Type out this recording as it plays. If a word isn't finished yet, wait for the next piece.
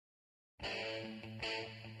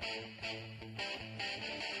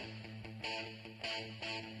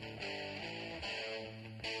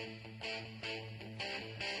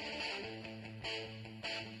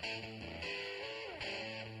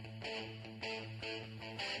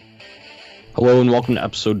Hello and welcome to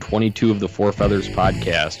episode 22 of the Four Feathers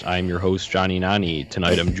podcast. I'm your host, Johnny Nani.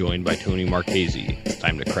 Tonight I'm joined by Tony Marchese. It's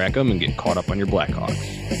time to crack 'em and get caught up on your Blackhawks.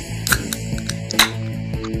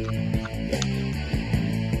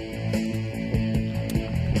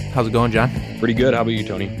 How's it going, John? Pretty good. How about you,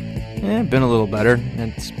 Tony? Yeah, been a little better.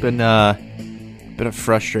 It's been a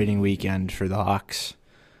frustrating weekend for the Hawks.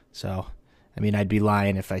 So, I mean, I'd be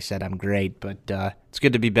lying if I said I'm great, but it's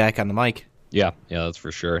good to be back on the mic. Yeah, that's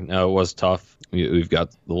for sure. No, it was tough. We've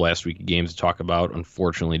got the last week of games to talk about.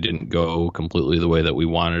 Unfortunately, didn't go completely the way that we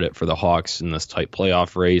wanted it for the Hawks in this tight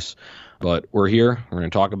playoff race. But we're here. We're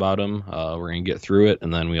going to talk about them. We're going to get through it.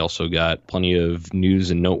 And then we also got plenty of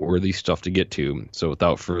news and noteworthy stuff to get to. So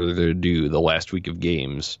without further ado, the last week of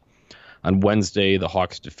games. On Wednesday, the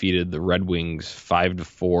Hawks defeated the Red Wings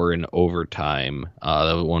 5-4 in overtime.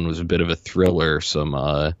 That one was a bit of a thriller,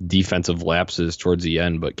 some defensive lapses towards the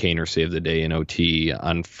end, but Kaner saved the day in OT.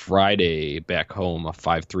 On Friday, back home, a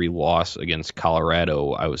 5-3 loss against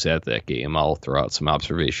Colorado. I was at that game. I'll throw out some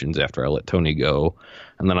observations after I let Tony go.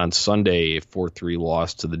 And then on Sunday, a 4-3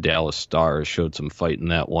 loss to the Dallas Stars. Showed some fight in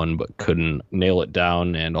that one, but couldn't nail it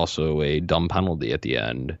down, and also a dumb penalty at the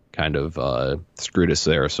end kind of screwed us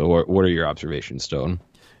there. So what are your observations, Stone?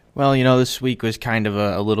 Well, this week was kind of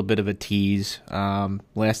a little bit of a tease.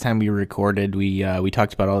 Last time we recorded, we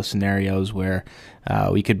talked about all the scenarios where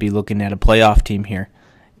we could be looking at a playoff team here.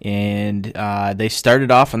 And they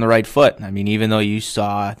started off on the right foot. I mean, even though you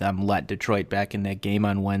saw them let Detroit back in that game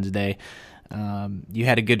on Wednesday, you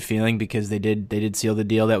had a good feeling because they did seal the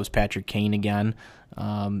deal. That was Patrick Kane again,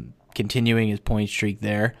 continuing his point streak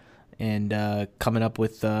there, and coming up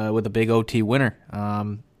with a big OT winner.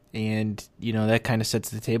 And that kind of sets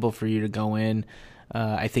the table for you to go in.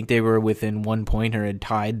 I think they were within 1 point or had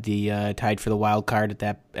tied for the wild card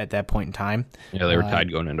at that point in time. Yeah, they were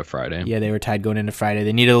tied going into Friday. Yeah, they were tied going into Friday.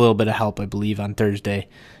 They needed a little bit of help, I believe, on Thursday,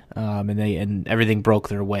 and everything broke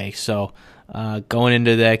their way. So going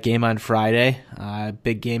into that game on Friday,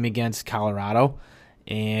 big game against Colorado,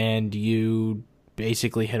 and you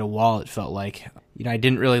basically hit a wall, it felt like. I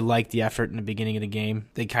didn't really like the effort in the beginning of the game.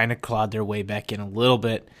 They kind of clawed their way back in a little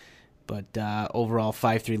bit, but overall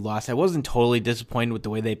 5-3 loss. I wasn't totally disappointed with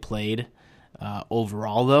the way they played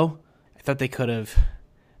overall, though. I thought they could have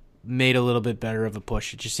made a little bit better of a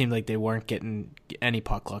push. It just seemed like they weren't getting any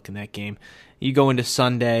puck luck in that game. You go into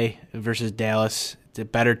Sunday versus Dallas. It's a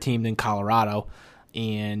better team than Colorado,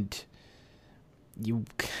 and you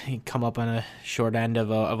come up on a short end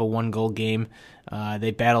of a one-goal game.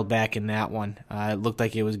 They battled back in that one. It looked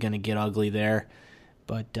like it was going to get ugly there,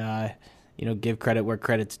 but give credit where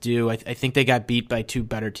credit's due. I think they got beat by two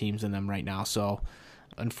better teams than them right now. So,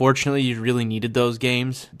 unfortunately, you really needed those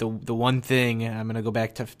games. The one thing, I'm going to go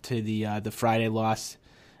back to the Friday loss.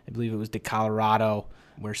 I believe it was to Colorado,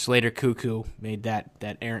 where Slater Cuckoo made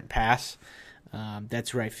that errant pass.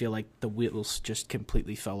 That's where I feel like the wheels just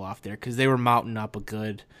completely fell off there, because they were mounting up a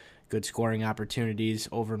good scoring opportunities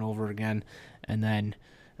over and over again, and then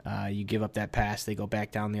you give up that pass, they go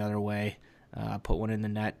back down the other way, put one in the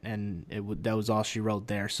net, and that was all she wrote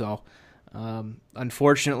there. So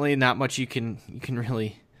unfortunately, not much you can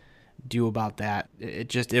really do about that.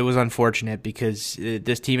 It was unfortunate because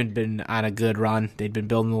this team had been on a good run. They'd been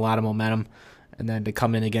building a lot of momentum. And then to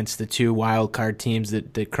come in against the two wild card teams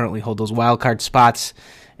that currently hold those wild card spots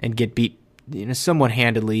and get beat somewhat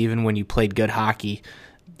handedly, even when you played good hockey,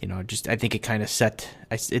 I think it kind of set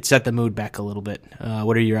the mood back a little bit.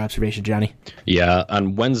 What are your observations, Johnny? Yeah,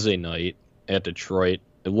 on Wednesday night at Detroit,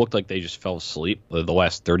 it looked like they just fell asleep the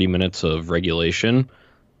last 30 minutes of regulation.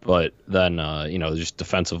 But then, just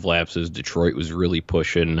defensive lapses. Detroit was really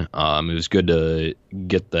pushing. It was good to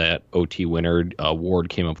get that OT winner. Ward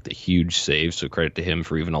came up with a huge save, so credit to him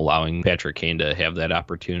for even allowing Patrick Kane to have that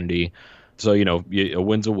opportunity. So, a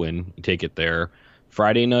win's a win. You take it there.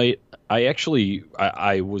 Friday night,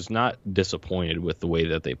 I was not disappointed with the way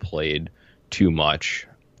that they played too much.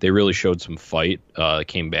 They really showed some fight.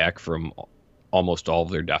 Came back from almost all of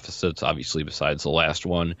their deficits, obviously, besides the last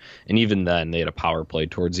one. And even then, they had a power play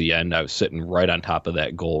towards the end. I was sitting right on top of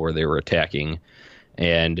that goal where they were attacking.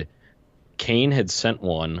 And Kane had sent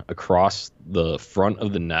one across the front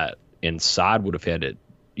of the net, and Saad would have had an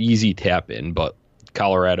easy tap in, but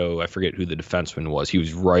Colorado, I forget who the defenseman was, he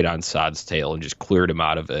was right on Saad's tail and just cleared him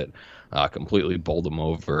out of it, completely bowled him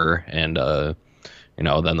over. And,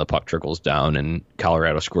 then the puck trickles down, and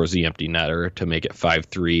Colorado scores the empty netter to make it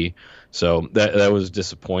 5-3. So that was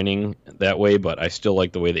disappointing that way, but I still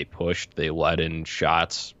like the way they pushed. They led in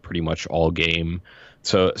shots pretty much all game.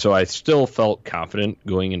 So I still felt confident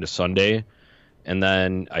going into Sunday. And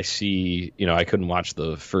then I see, I couldn't watch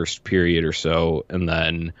the first period or so, and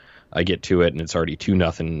then I get to it and it's already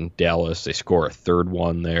 2-0 Dallas. They score a third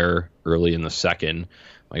one there early in the second.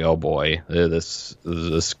 Like, oh boy, this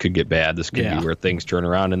could get bad. This could be where things turn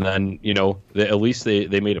around. And then, at least they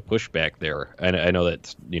made a pushback there. And I know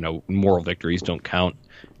that, moral victories don't count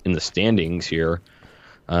in the standings here.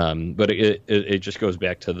 But it just goes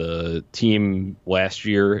back to the team last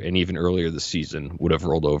year and even earlier this season would have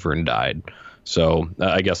rolled over and died. So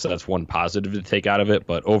I guess that's one positive to take out of it.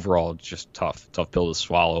 But overall, it's just tough pill to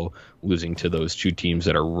swallow, losing to those two teams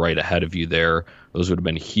that are right ahead of you there. Those would have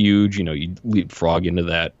been huge. You'd leapfrog into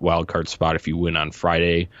that wild card spot if you win on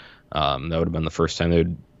Friday. That would have been the first time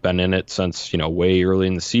they'd been in it since, way early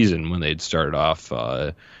in the season when they'd started off,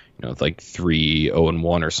 with like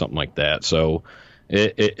 3-0-1 or something like that. So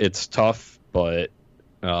it's tough, but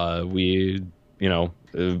we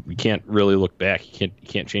can't really look back. You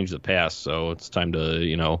can't change the past. So it's time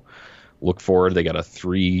to, look forward. They got a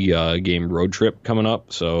 3-game road trip coming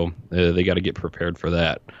up, so they got to get prepared for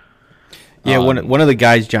that. Yeah, one of the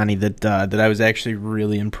guys, Johnny, that I was actually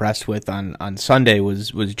really impressed with on Sunday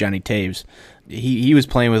was Johnny Taves. He was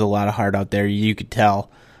playing with a lot of heart out there. You could tell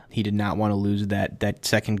he did not want to lose that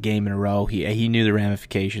second game in a row. He knew the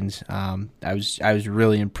ramifications. I was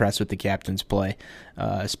really impressed with the captain's play,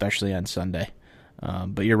 especially on Sunday.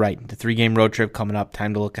 But you're right, the 3-game road trip coming up.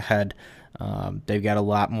 Time to look ahead. They've got a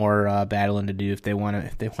lot more battling to do if they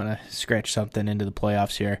want to scratch something into the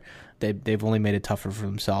playoffs here. They've only made it tougher for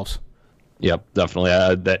themselves. Yep, definitely.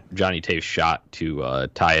 That Johnny Taves shot to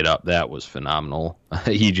tie it up, that was phenomenal.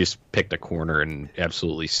 He just picked a corner and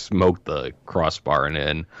absolutely smoked the crossbar and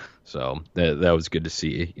in. So that was good to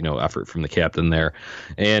see, effort from the captain there.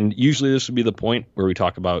 And usually this would be the point where we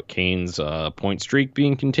talk about Kane's point streak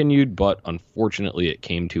being continued, but unfortunately it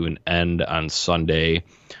came to an end on Sunday.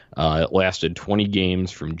 It lasted 20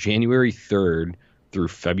 games from January 3rd through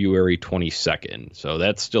February 22nd. So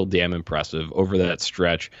that's still damn impressive. Over that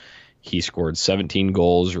stretch, he scored 17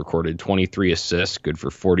 goals, recorded 23 assists, good for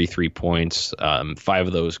 43 points. 5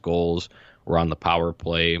 of those goals were on the power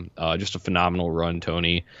play. Just a phenomenal run,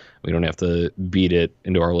 Tony. We don't have to beat it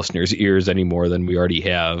into our listeners' ears any more than we already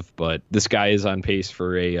have. But this guy is on pace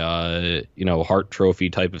for a Hart Trophy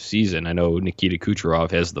type of season. I know Nikita Kucherov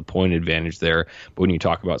has the point advantage there, but when you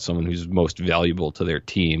talk about someone who's most valuable to their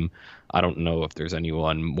team, I don't know if there's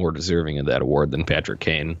anyone more deserving of that award than Patrick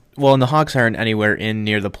Kane. Well, and the Hawks aren't anywhere in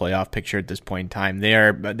near the playoff picture at this point in time.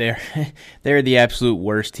 They're the absolute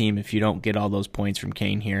worst team if you don't get all those points from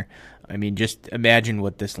Kane here. I mean, just imagine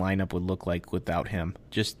what this lineup would look like without him.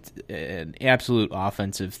 Just an absolute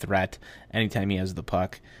offensive threat anytime he has the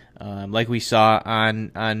puck. Like we saw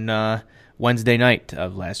on Wednesday night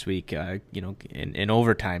of last week, in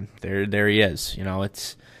overtime. There he is.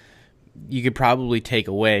 You could probably take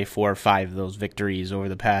away 4 or 5 of those victories over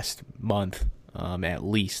the past month, at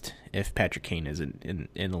least, if Patrick Kane isn't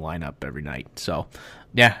in the lineup every night. So,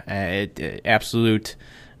 yeah, absolute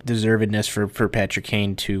deservedness for Patrick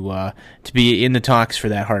Kane to be in the talks for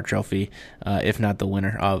that Hart Trophy, if not the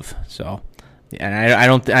winner of. So, and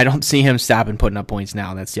I don't see him stopping putting up points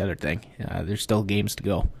now. That's the other thing. There's still games to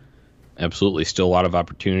go. Absolutely, still a lot of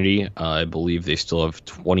opportunity. I believe they still have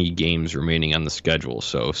 20 games remaining on the schedule,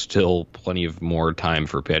 so still plenty of more time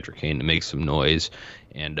for Patrick Kane to make some noise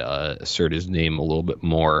and assert his name a little bit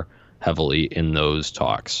more heavily in those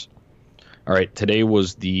talks. All right, today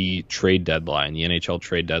was the trade deadline. The NHL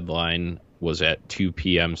trade deadline was at 2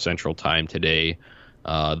 p.m. Central Time today.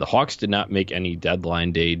 The Hawks did not make any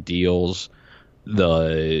deadline day deals.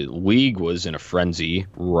 The league was in a frenzy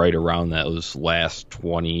right around those last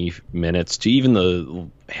 20 minutes to even the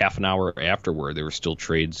half an hour afterward. There were still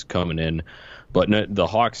trades coming in, but the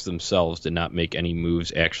Hawks themselves did not make any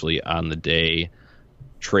moves actually on the day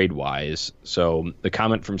trade-wise. So the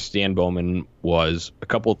comment from Stan Bowman was a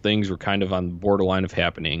couple of things were kind of on the borderline of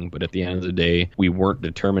happening, but at the end of the day, we weren't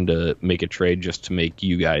determined to make a trade just to make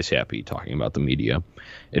you guys happy, talking about the media.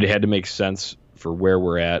 It had to make sense for where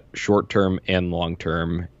we're at, short-term and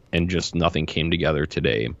long-term, and just nothing came together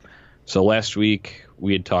today. So last week,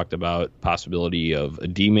 we had talked about possibility of a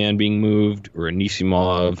D-man being moved or a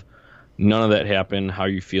Nisimov. None of that happened. How are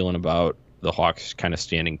you feeling about the Hawks kind of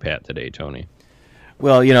standing pat today, Tony?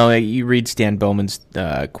 Well, you read Stan Bowman's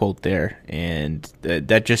quote there, and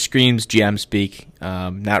that just screams GM speak,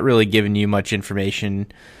 not really giving you much information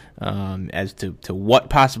as to what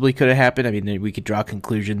possibly could have happened. I mean, we could draw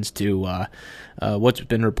conclusions to what's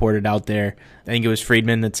been reported out there. I think it was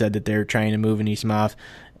Friedman that said that they're trying to move Anisimov,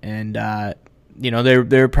 and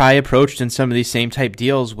they're probably approached in some of these same type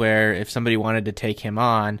deals where if somebody wanted to take him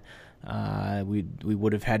on, we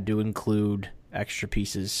would have had to include extra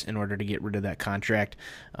pieces in order to get rid of that contract.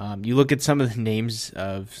 You look at some of the names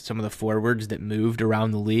of some of the forwards that moved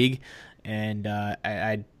around the league, and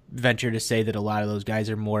I'd venture to say that a lot of those guys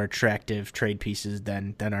are more attractive trade pieces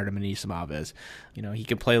than Artem Anisimov is. He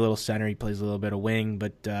can play a little center, he plays a little bit of wing,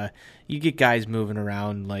 but you get guys moving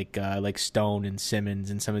around like Stone and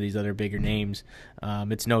Simmons and some of these other bigger names.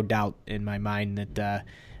 It's no doubt in my mind that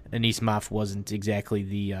Anisimov wasn't exactly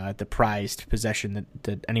the prized possession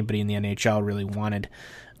that anybody in the NHL really wanted.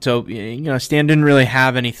 So Stan didn't really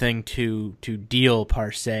have anything to deal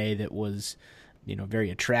per se that was very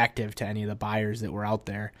attractive to any of the buyers that were out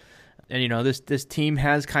there. And this team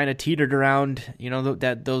has kind of teetered around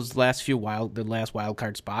those last wild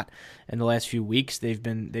card spot, and the last few weeks they've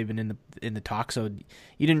been in the talk. So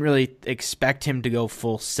you didn't really expect him to go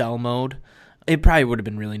full sell mode. It probably would have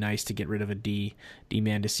been really nice to get rid of a D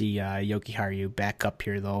man to see Jokiharju back up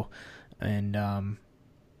here though, and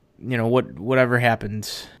whatever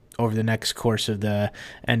happens over the next course of the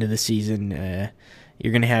end of the season,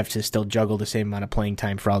 you're going to have to still juggle the same amount of playing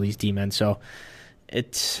time for all these D-men. So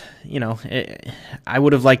it's, I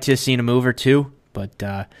would have liked to have seen a move or two, but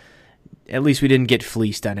at least we didn't get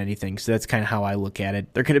fleeced on anything. So that's kind of how I look at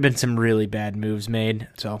it. There could have been some really bad moves made.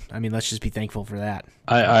 So, let's just be thankful for that.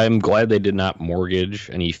 I'm glad they did not mortgage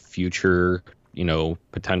any future,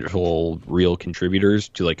 potential real contributors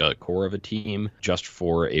to like a core of a team just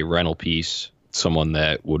for a rental piece, someone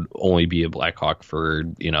that would only be a Blackhawk for,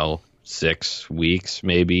 6 weeks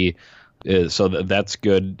maybe. So that's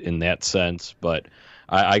good in that sense. But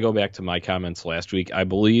I go back to my comments last week. I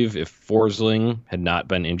believe if Forsling had not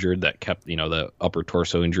been injured, that kept, the upper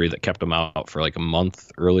torso injury that kept him out for like a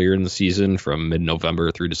month earlier in the season from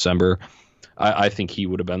mid-November through December, I think he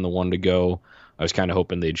would have been the one to go. I was kind of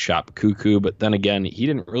hoping they'd shop Cuckoo, but then again, he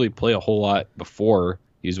didn't really play a whole lot before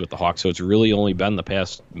he was with the Hawks. So it's really only been the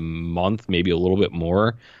past month, maybe a little bit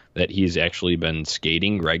more, that he's actually been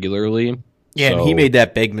skating regularly. Yeah, and he made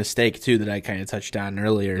that big mistake, too, that I kind of touched on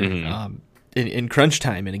earlier in crunch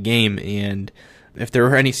time in a game. And if there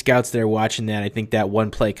were any scouts there watching that, I think that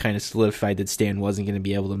one play kind of solidified that Stan wasn't going to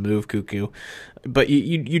be able to move Cuckoo. But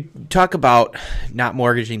you talk about not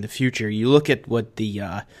mortgaging the future. You look at what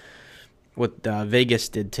Vegas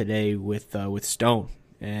did today with Stone,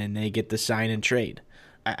 and they get the sign and trade.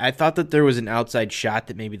 I thought that there was an outside shot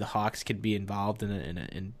that maybe the Hawks could be involved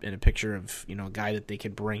in a picture of a guy that they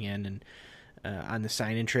could bring in and on the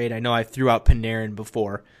sign and trade. I know I threw out Panarin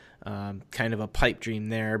before, kind of a pipe dream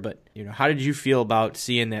there, but how did you feel about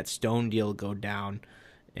seeing that Stone deal go down?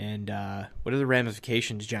 And what are the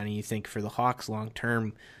ramifications, Johnny, you think for the Hawks long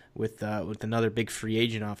term with another big free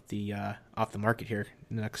agent off the market here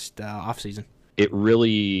in the next offseason? It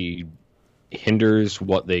really hinders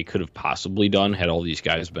what they could have possibly done had all these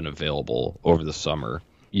guys been available over the summer.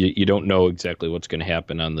 You don't know exactly what's going to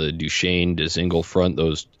happen on the Duchesne, Dzingel front,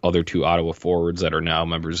 those other two Ottawa forwards that are now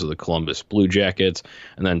members of the Columbus Blue Jackets.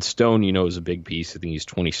 And then Stone, is a big piece. I think he's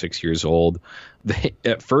 26 years old.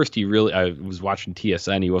 At first, I was watching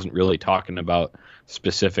TSN. He wasn't really talking about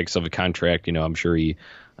specifics of a contract. I'm sure he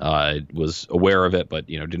was aware of it, but,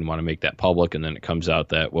 didn't want to make that public. And then it comes out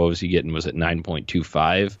that, what was he getting? Was it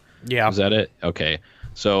 9.25? Yeah. Was that it? Okay.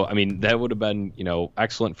 So, that would have been,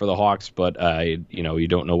 excellent for the Hawks, but, you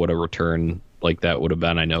don't know what a return like that would have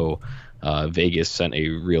been. I know Vegas sent a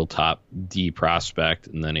real top D prospect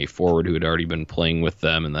and then a forward who had already been playing with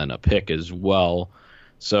them and then a pick as well.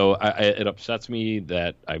 So it upsets me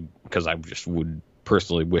because I just would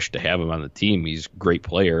personally wish to have him on the team. He's a great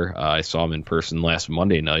player. I saw him in person last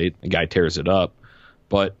Monday night. The guy tears it up.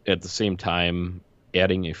 But at the same time,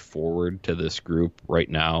 adding a forward to this group right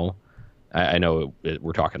now, I know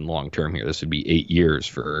we're talking long term here. This would be 8 years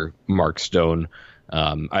for Mark Stone.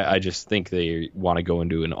 I just think they want to go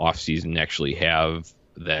into an offseason and actually have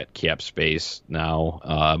that cap space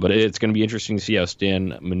now. But it's going to be interesting to see how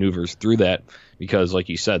Stan maneuvers through that because, like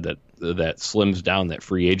you said, that slims down that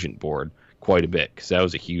free agent board quite a bit because that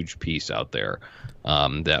was a huge piece out there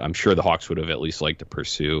that I'm sure the Hawks would have at least liked to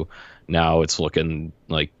pursue. Now it's looking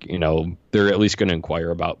like, they're at least going to inquire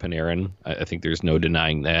about Panarin. I think there's no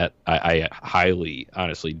denying that. I highly,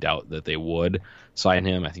 honestly doubt that they would sign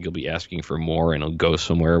him. I think he'll be asking for more and he'll go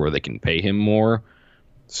somewhere where they can pay him more.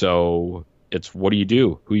 So it's what do you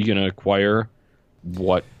do? Who are you going to acquire?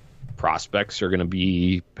 What prospects are going to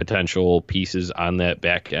be potential pieces on that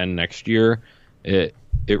back end next year? It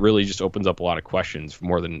really just opens up a lot of questions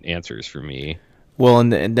more than answers for me. Well,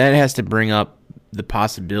 and that has to bring up the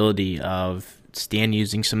possibility of Stan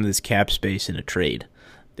using some of this cap space in a trade.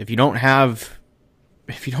 If you don't have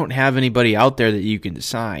anybody out there that you can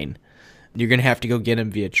sign, you're going to have to go get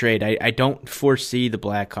him via trade. I don't foresee the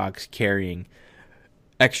Blackhawks carrying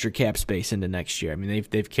extra cap space into next year. I mean,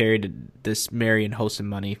 they've carried this Marian Hossa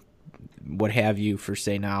money, what have you, for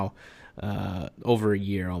say now over a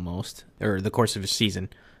year almost, or the course of a season,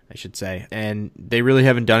 I should say, and they really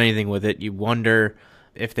haven't done anything with it. You wonder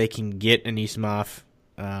if they can get Anisimov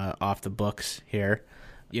off the books here.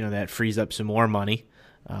 That frees up some more money.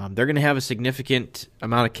 They're going to have a significant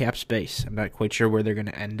amount of cap space. I'm not quite sure where they're going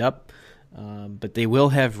to end up, but they will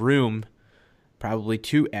have room probably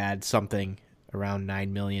to add something around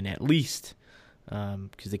 $9 million at least,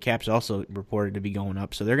 because the cap's also reported to be going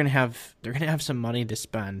up. So they're going to have some money to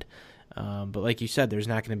spend. But like you said, there's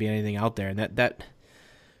not going to be anything out there, and that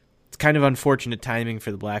it's kind of unfortunate timing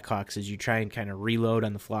for the Blackhawks as you try and kind of reload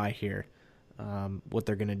on the fly here what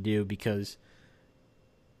they're going to do, because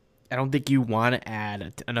I don't think you want to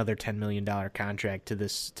add another $10 million contract to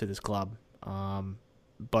this club.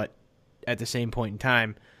 But at the same point in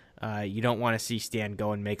time, you don't want to see Stan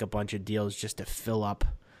go and make a bunch of deals just to fill up,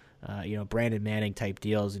 Brandon Manning type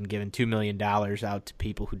deals and giving $2 million out to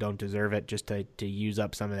people who don't deserve it just to use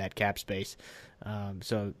up some of that cap space.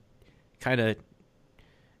 So kind of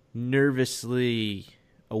nervously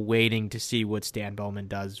awaiting to see what Stan Bowman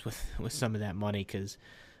does with some of that money, because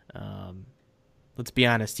let's be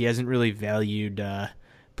honest, he hasn't really valued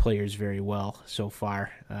players very well so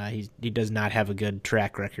far. He does not have a good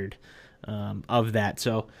track record of that.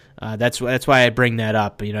 So that's why I bring that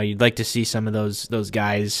up. You'd like to see some of those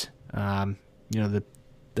guys, the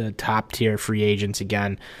top tier free agents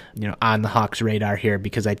again, on the Hawks' radar here,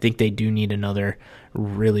 because I think they do need another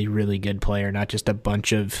really, really good player, not just a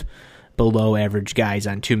bunch of below average guys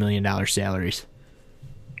on $2 million salaries.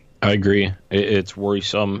 I agree. It's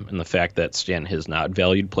worrisome in the fact that Stan has not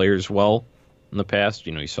valued players well in the past.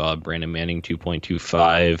 You saw Brandon Manning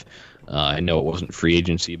 2.25. I know it wasn't free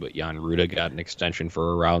agency, but Jan Ruda got an extension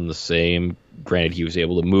for around the same. Granted, he was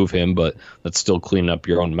able to move him, but that's still cleaning up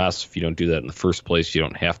your own mess. If you don't do that in the first place, you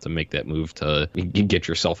don't have to make that move to get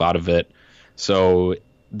yourself out of it. So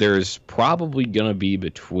there's probably going to be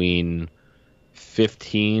between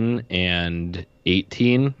 15 and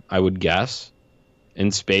 18, I would guess,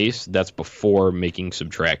 in space. That's before making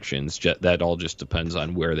subtractions. That all just depends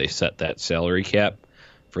on where they set that salary cap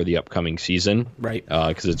for the upcoming season, right?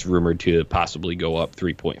 Because it's rumored to possibly go up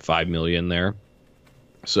 $3.5 million there.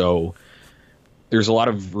 So there's a lot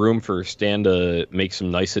of room for Stan to make some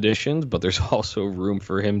nice additions, but there's also room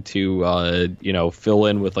for him to fill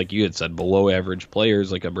in with, like you had said, below average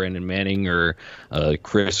players like a Brandon Manning or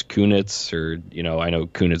Chris Kunitz, or I know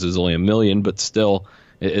Kunitz is only $1 million, but still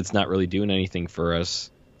it's not really doing anything for us.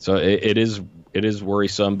 So it is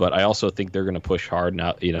worrisome, but I also think they're going to push hard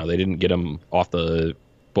now. They didn't get him off the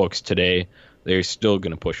books today. They're still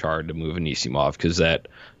going to push hard to move Anisimov, because that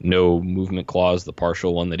no movement clause, the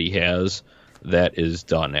partial one that he has, that is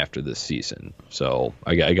done after this season. So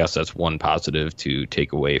I guess that's one positive to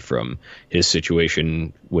take away from his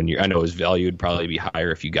situation. I know his value would probably be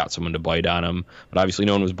higher if you got someone to bite on him, but obviously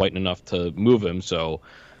no one was biting enough to move him. So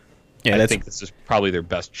yeah, I think this is probably their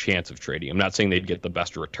best chance of trading. I'm not saying they'd get the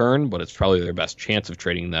best return, but it's probably their best chance of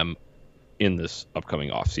trading them in this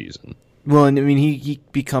upcoming offseason. Well, and I mean, he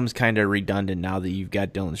becomes kind of redundant now that you've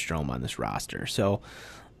got Dylan Strome on this roster. So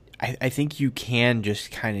I think you can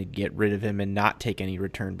just kind of get rid of him and not take any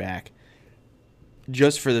return back,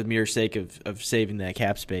 just for the mere sake of saving that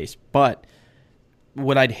cap space. But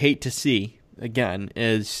what I'd hate to see, again,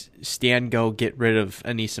 is Stan go get rid of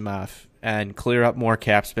Anisimov and clear up more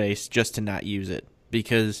cap space just to not use it.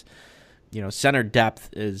 Because, center depth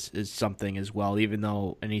is something as well. Even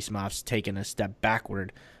though Anisimov's taken a step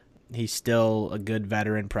backward, he's still a good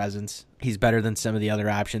veteran presence. He's better than some of the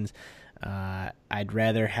other options. I'd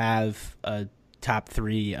rather have a top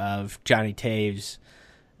three of Johnny Taves,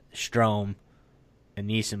 Strome, and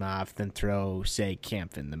Anisimov than throw, say,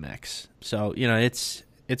 Kampf in the mix. So,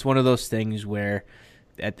 it's one of those things where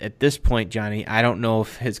at this point, Johnny, I don't know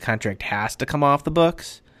if his contract has to come off the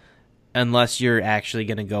books unless you're actually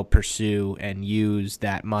going to go pursue and use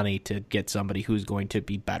that money to get somebody who's going to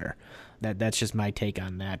be better. That's just my take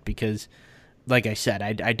on that, because, like I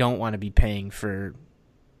said, I don't want to be paying for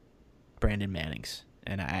Brandon Manning's,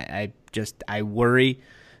 and I worry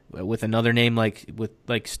with another name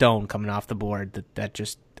like Stone coming off the board that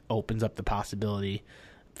just opens up the possibility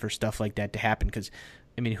for stuff like that to happen. Because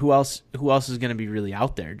I mean, who else is going to be really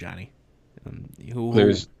out there, Johnny?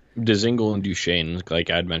 There's Dzingel and Duchesne,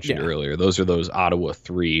 like I'd mentioned earlier. Those are those Ottawa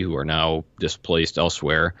three who are now displaced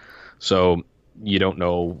elsewhere. So you don't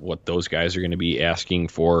know what those guys are going to be asking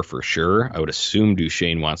for sure. I would assume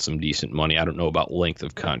Duchesne wants some decent money. I don't know about length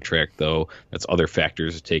of contract, though. That's other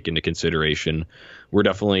factors to take into consideration. We're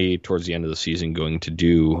definitely, towards the end of the season, going to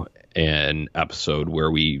do an episode where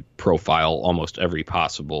we profile almost every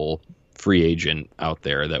possible free agent out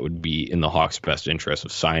there that would be in the Hawks' best interest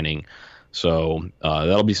of signing. So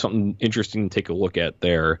that'll be something interesting to take a look at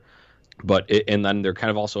there. And then they're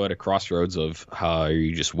kind of also at a crossroads of are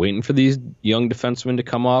you just waiting for these young defensemen to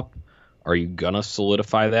come up? Are you gonna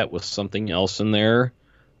solidify that with something else in there?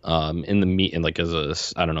 And like as a,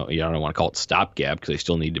 I don't know, I don't want to call it stopgap because they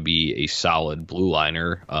still need to be a solid blue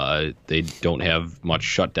liner. They don't have much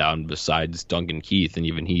shutdown besides Duncan Keith, and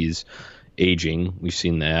even he's aging. We've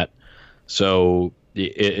seen that. So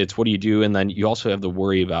it's what do you do? And then you also have the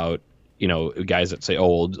worry about, guys that say, oh,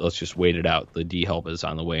 well, let's just wait it out. The D help is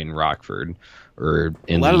on the way in Rockford. Or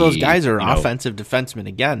a lot of those guys are offensive defensemen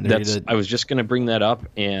again. I was just going to bring that up.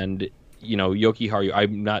 And, Yoki Haru,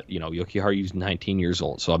 I'm not, Yoki Haru's 19 years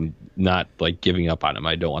old, so I'm not like giving up on him.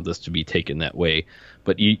 I don't want this to be taken that way.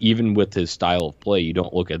 But even with his style of play, you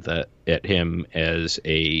don't look at him as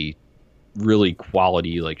a really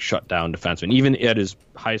quality like shutdown defenseman. Even at his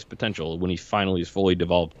highest potential, when he finally is fully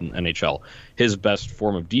developed in NHL, his best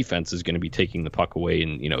form of defense is going to be taking the puck away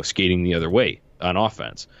and skating the other way on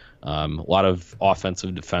offense. A lot of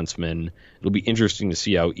offensive defensemen. It'll be interesting to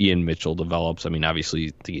see how Ian Mitchell develops. I mean, obviously,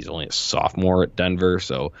 I think he's only a sophomore at Denver,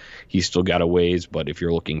 so he's still got a ways. But if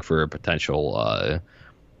you're looking for a potential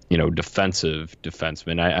defensive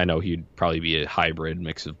defenseman. I know he'd probably be a hybrid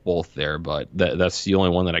mix of both there, but that's the only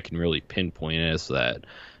one that I can really pinpoint as that.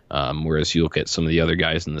 Whereas you look at some of the other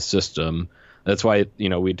guys in the system, that's why,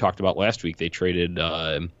 we talked about last week, they traded,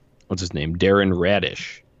 what's his name? Darren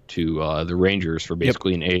Radish to the Rangers for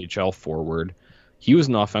basically an AHL forward. He was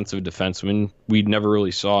an offensive defenseman. We never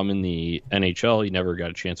really saw him in the NHL. He never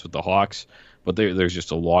got a chance with the Hawks, but there's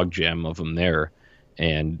just a logjam of him there.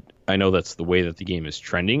 And I know that's the way that the game is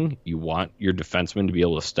trending. You want your defenseman to be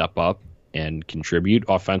able to step up and contribute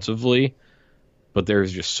offensively, but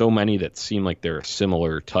there's just so many that seem like they're a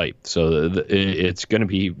similar type. So it's going to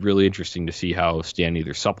be really interesting to see how Stan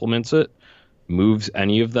either supplements it, moves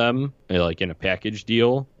any of them like in a package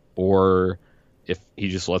deal, or if he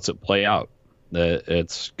just lets it play out.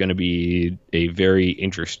 It's going to be a very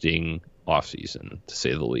interesting offseason, to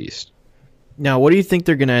say the least. Now, what do you think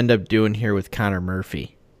they're going to end up doing here with Connor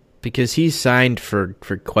Murphy? Because he's signed for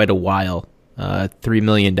quite a while, $3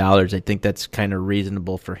 million. I think that's kind of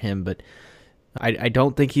reasonable for him, but I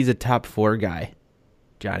don't think he's a top 4 guy,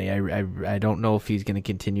 Johnny. I don't know if he's going to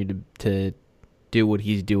continue to do what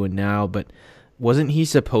he's doing now, but wasn't he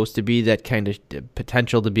supposed to be that kind of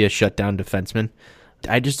potential to be a shutdown defenseman?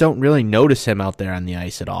 I just don't really notice him out there on the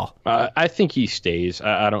ice at all. I think he stays.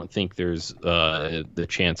 I don't think there's the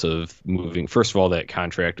chance of moving. First of all, that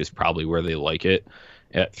contract is probably where they like it.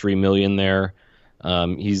 At $3 million there,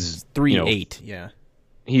 he's 3.8. Yeah,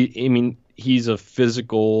 he's a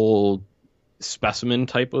physical specimen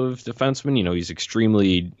type of defenseman. He's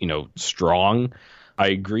extremely strong. I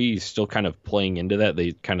agree. He's still kind of playing into that.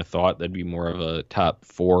 They kind of thought that'd be more of a top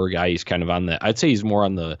 4 guy. He's kind of on the. I'd say he's more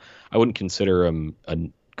on the. I wouldn't consider him a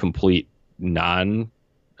complete non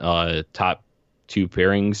top 2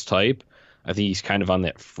 pairings type. I think he's kind of on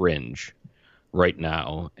that fringe right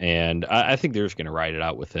now, and I think they're just going to ride it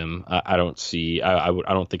out with him. I don't see. I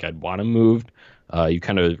don't think I'd want him moved. You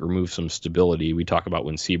kind of remove some stability. We talk about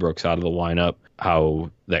when Seabrook's out of the lineup, how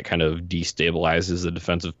that kind of destabilizes the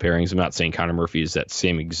defensive pairings. I'm not saying Connor Murphy is that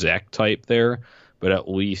same exact type there, but at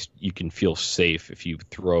least you can feel safe if you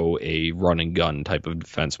throw a run and gun type of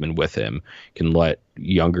defenseman with him. Can let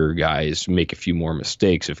younger guys make a few more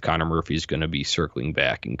mistakes if Connor Murphy is going to be circling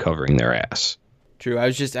back and covering their ass. True. I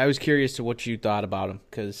was curious to what you thought about him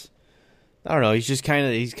because I don't know. He's kind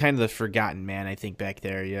of the forgotten man. I think back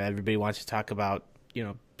there. Yeah, everybody wants to talk about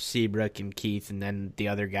Seabrook and Keith and then the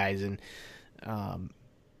other guys, and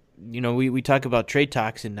we talk about trade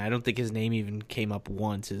talks, and I don't think his name even came up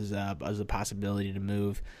once as a possibility to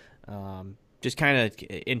move. Just kind of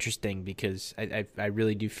interesting because I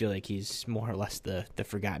really do feel like he's more or less the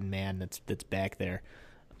forgotten man that's back there.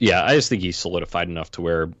 Yeah, I just think he's solidified enough to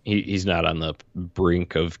where he's not on the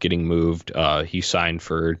brink of getting moved. He signed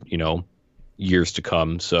for, years to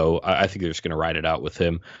come. So I think they're just going to ride it out with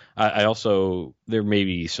him. I also, there may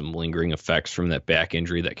be some lingering effects from that back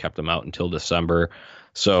injury that kept him out until December.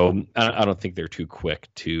 So I don't think they're too quick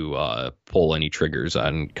to pull any triggers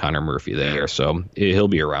on Connor Murphy there. So he'll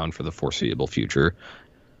be around for the foreseeable future.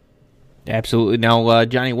 Absolutely. Now,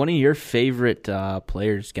 Johnny, one of your favorite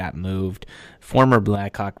players got moved, former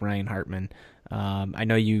Blackhawk Ryan Hartman. I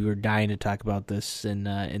know you were dying to talk about this in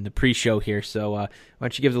the pre-show here, so why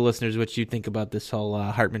don't you give the listeners what you think about this whole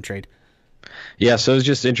Hartman trade? Yeah, so it's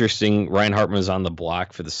just interesting. Ryan Hartman was on the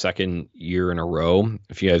block for the second year in a row.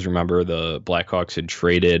 If you guys remember, the Blackhawks had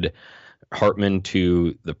traded Hartman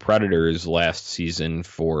to the Predators last season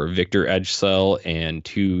for Victor Edgesell and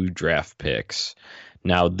 2 draft picks.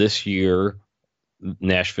 Now this year,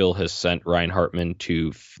 Nashville has sent Ryan Hartman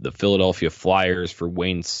to the Philadelphia Flyers for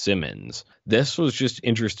Wayne Simmons. This was just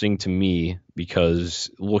interesting to me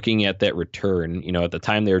because looking at that return, at the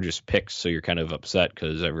time they were just picks, so you're kind of upset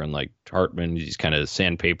because everyone liked Hartman. He's kind of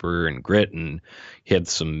sandpaper and grit, and he had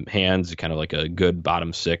some hands, kind of like a good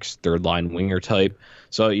bottom 6, third line winger type.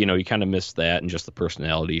 So, you kind of missed that and just the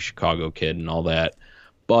personality, Chicago kid and all that.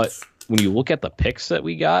 But when you look at the picks that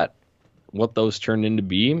we got, what those turned into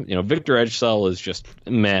be, Victor Edgesell is just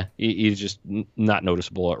meh. He's just not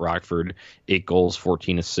noticeable at Rockford. 8 goals,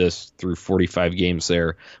 14 assists through 45 games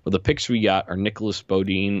there. But the picks we got are Nicholas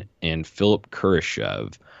Bodine and Philip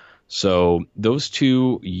Kurashev. So those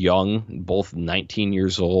 2 young, both 19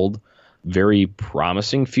 years old, very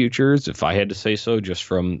promising futures, if I had to say so, just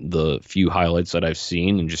from the few highlights that I've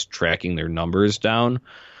seen and just tracking their numbers down.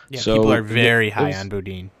 Yeah, so people are very high on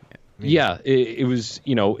Bodine. Yeah, it was,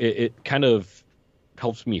 it kind of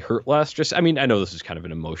helps me hurt less. I know this is kind of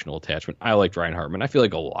an emotional attachment. I liked Ryan Hartman. I feel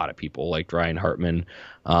like a lot of people liked Ryan Hartman.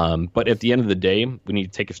 But at the end of the day, we need to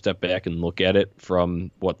take a step back and look at it from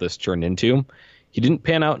what this turned into. He didn't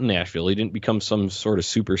pan out in Nashville. He didn't become some sort of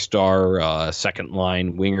superstar second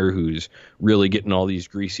line winger who's really getting all these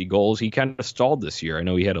greasy goals. He kind of stalled this year. I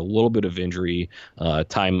know he had a little bit of injury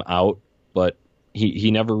time out, but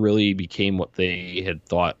he never really became what they had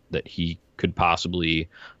thought that he could possibly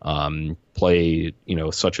play,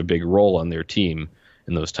 such a big role on their team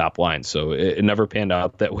in those top lines. So it never panned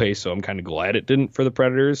out that way. So I'm kind of glad it didn't for the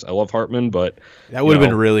Predators. I love Hartman, but that would have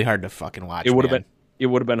been really hard to fucking watch. It would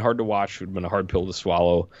have been hard to watch. It would have been a hard pill to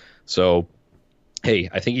swallow. So, hey,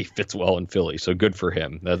 I think he fits well in Philly. So good for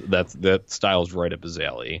him. That style's right up his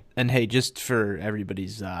alley. And hey, just for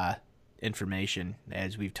everybody's information,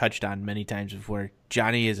 as we've touched on many times before,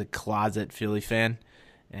 Johnny is a closet Philly fan,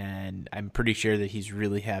 and I'm pretty sure that he's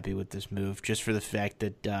really happy with this move, just for the fact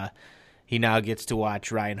that he now gets to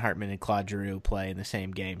watch Ryan Hartman and Claude Giroux play in the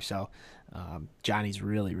same game. So Johnny's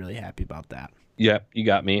really, really happy about that. Yeah, you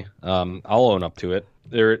got me. I'll own up to it.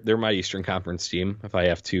 They're my Eastern Conference team if I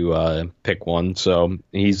have to pick one. So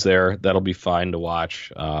he's there. That'll be fine to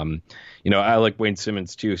watch. I like Wayne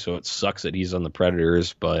Simmons too, so it sucks that he's on the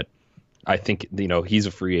Predators, but I think, he's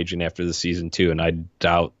a free agent after the season too, and I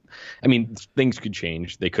doubt. Things could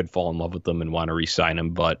change. They could fall in love with him and want to re-sign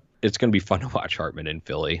him, but it's going to be fun to watch Hartman in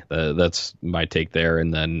Philly. That's my take there,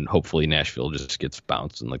 and then hopefully Nashville just gets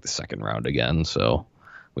bounced in like the second round again, so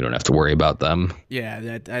we don't have to worry about them.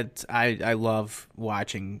 Yeah, I love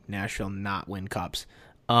watching Nashville not win cups.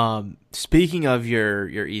 Speaking of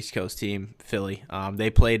your East Coast team, Philly,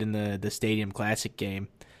 they played in the Stadium Classic game.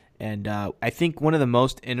 And I think one of the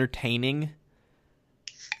most entertaining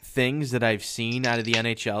things that I've seen out of the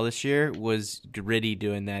NHL this year was Gritty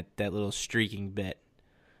doing that little streaking bit.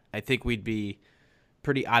 I think we'd be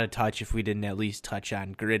pretty out of touch if we didn't at least touch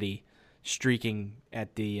on Gritty streaking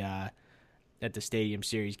at the Stadium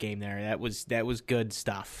Series game there. That was good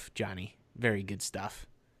stuff, Johnny. Very good stuff.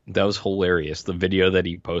 That was hilarious. The video that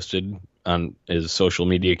he posted on his social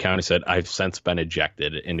media account, he said, "I've since been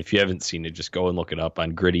ejected." And if you haven't seen it, just go and look it up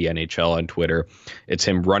on Gritty NHL on Twitter. It's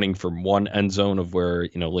him running from one end zone of where,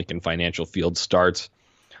 Lincoln Financial Field starts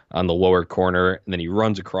on the lower corner. And then he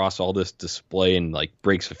runs across all this display and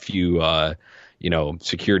breaks a few,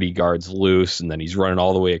 security guards loose. And then he's running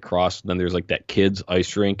all the way across. And then there's that kid's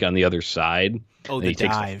ice rink on the other side. Oh, the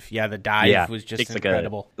dive. The dive was just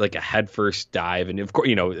incredible. Like a head first dive. And of course,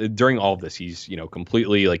 during all of this, he's,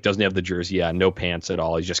 completely doesn't have the jersey on, no pants at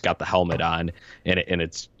all. He's just got the helmet on, and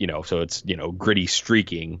it's, so it's, Gritty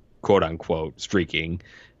streaking, quote unquote, streaking.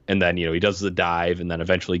 And then, he does the dive and then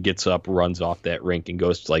eventually gets up, runs off that rink and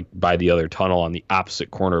goes to by the other tunnel on the opposite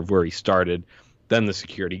corner of where he started. Then the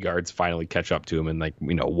security guards finally catch up to him and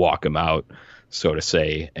walk him out, so to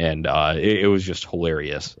say, and it was just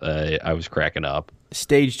hilarious. I was cracking up.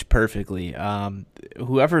 Staged perfectly.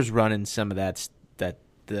 Whoever's running some of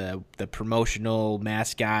the promotional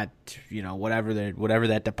mascot, whatever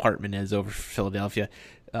that department is over Philadelphia,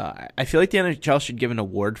 I feel like the NHL should give an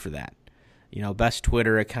award for that. Best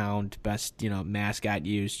Twitter account, best mascot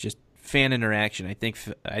use, just fan interaction.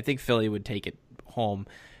 I think Philly would take it home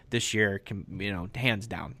this year, hands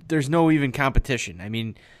down. There's no even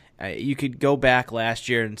competition. You could go back last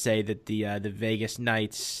year and say that the Vegas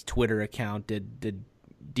Knights Twitter account did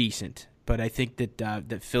decent, but I think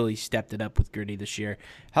that Philly stepped it up with Gritty this year.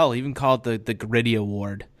 Hell, even call it the Gritty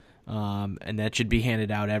Award, and that should be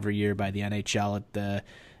handed out every year by the NHL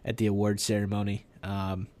at the award ceremony.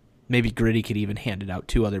 Maybe Gritty could even hand it out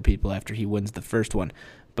to other people after he wins the first one.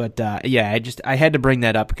 But yeah, I had to bring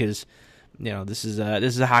that up because this is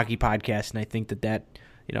a hockey podcast, and I think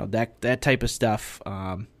that type of stuff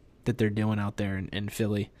that they're doing out there in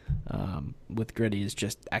Philly with Gritty is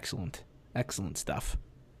just excellent stuff.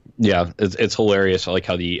 Yeah, it's hilarious. I like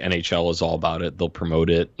how the NHL is all about it. They'll promote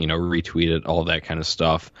it, retweet it, all that kind of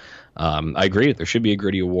stuff. I agree. There should be a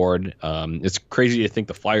Gritty Award. It's crazy to think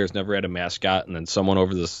the Flyers never had a mascot, and then someone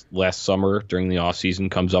over this last summer during the offseason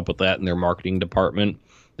comes up with that in their marketing department.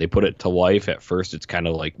 They put it to life. At first, it's kind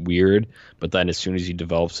of like weird, but then as soon as he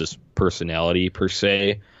develops this personality per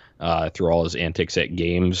se, through all his antics at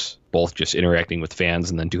games, both just interacting with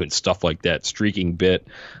fans and then doing stuff like that streaking bit,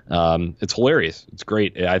 it's hilarious. It's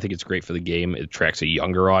great. I think it's great for the game. It attracts a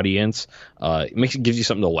younger audience. It gives you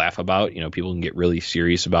something to laugh about. People can get really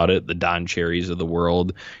serious about it. The Don Cherries of the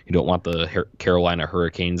world. You don't want the Carolina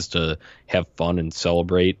Hurricanes to have fun and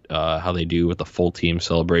celebrate how they do with the full team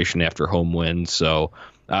celebration after home wins. So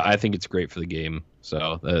I think it's great for the game.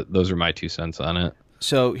 So those are my 2 cents on it.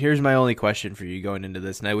 So here's my only question for you going into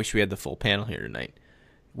this, and I wish we had the full panel here tonight.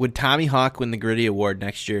 Would Tommy Hawk win the Gritty Award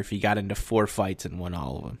next year if he got into 4 fights and won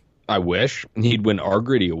all of them? I wish he'd win our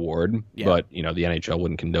Gritty Award, but the NHL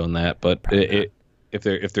wouldn't condone that. But if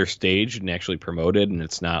they're staged and actually promoted, and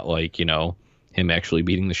it's not like him actually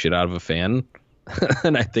beating the shit out of a fan,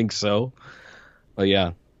 then I think so. But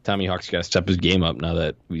yeah, Tommy Hawk's got to step his game up now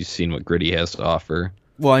that we've seen what Gritty has to offer.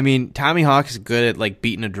 Well, I mean, Tommy Hawk is good at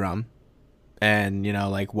beating a drum, and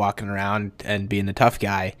walking around and being the tough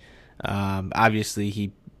guy. Obviously,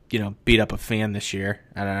 he beat up a fan this year.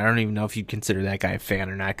 And I don't even know if you'd consider that guy a fan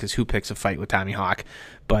or not, because who picks a fight with Tommy Hawk?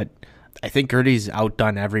 But I think Gritty's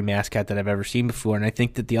outdone every mascot that I've ever seen before, and I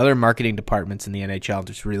think that the other marketing departments in the NHL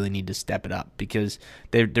just really need to step it up, because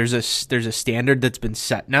there's a standard that's been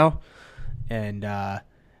set now, and I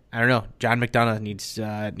don't know. John McDonough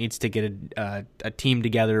needs to get a team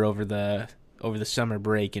together over the summer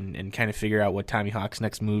break and kind of figure out what Tommy Hawk's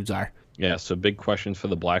next moves are. Yeah, so big questions for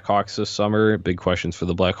the Blackhawks this summer, big questions for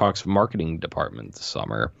the Blackhawks marketing department this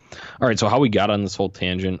summer. All right, so how we got on this whole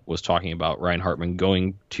tangent was talking about Ryan Hartman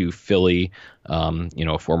going to Philly,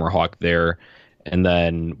 a former Hawk there, and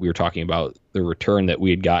then we were talking about the return that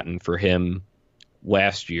we had gotten for him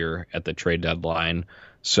last year at the trade deadline.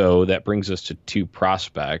 So that brings us to 2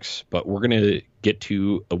 prospects, but we're going to get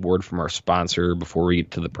to a word from our sponsor before we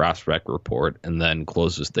get to the prospect report, and then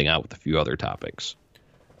close this thing out with a few other topics.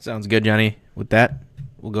 Sounds good, Johnny. With that,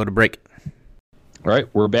 we'll go to break. All right,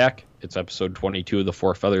 we're back. It's episode 22 of the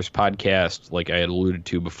Four Feathers podcast. Like I had alluded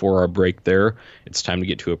to before our break there, it's time to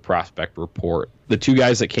get to a prospect report. The 2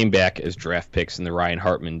 guys that came back as draft picks in the Ryan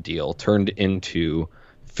Hartman deal turned into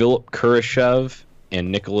Philip Kurashev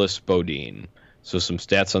and Nicholas Bodine. So some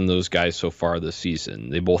stats on those guys so far this season.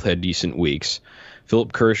 They both had decent weeks.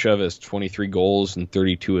 Philip Kurashev has 23 goals and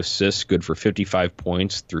 32 assists, good for 55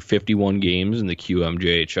 points through 51 games in the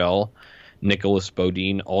QMJHL. Nicholas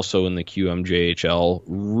Bodine, also in the QMJHL,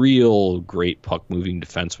 real great puck-moving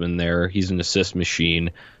defenseman there. He's an assist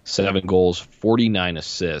machine, 7 goals, 49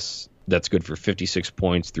 assists. That's good for 56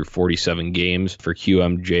 points through 47 games for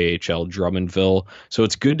QMJHL Drummondville. So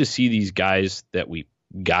it's good to see these guys that we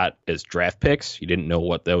got as draft picks. You didn't know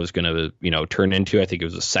what that was going to, turn into. I think it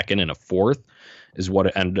was a 2nd and a 4th is what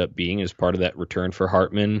it ended up being as part of that return for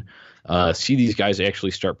Hartman. See these guys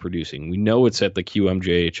actually start producing. We know it's at the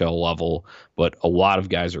QMJHL level, but a lot of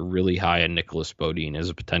guys are really high on Nicholas Bodine as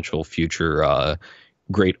a potential future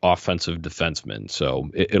great offensive defenseman. So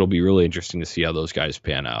it'll be really interesting to see how those guys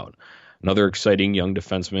pan out. Another exciting young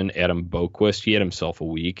defenseman, Adam Boquist. He had himself a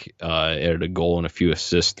week, added a goal and a few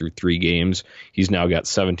assists through 3 games. He's now got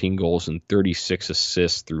 17 goals and 36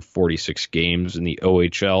 assists through 46 games in the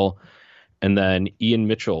OHL. And then Ian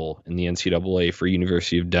Mitchell in the NCAA for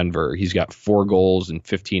University of Denver. He's got 4 goals and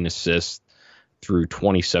 15 assists through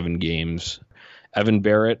 27 games. Evan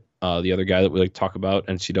Barrett, the other guy that we like to talk about,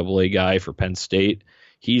 NCAA guy for Penn State.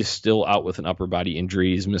 He's still out with an upper body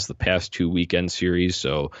injury. He's missed the past 2 weekend series,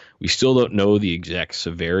 so we still don't know the exact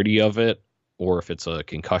severity of it, or if it's a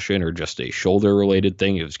concussion or just a shoulder-related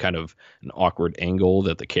thing. It was kind of an awkward angle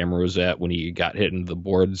that the camera was at when he got hit into the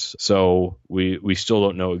boards. So we still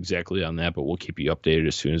don't know exactly on that, but we'll keep you updated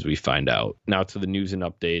as soon as we find out. Now to the news and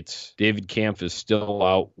updates. David Kampf is still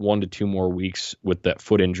out 1 to 2 more weeks with that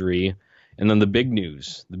foot injury. And then the big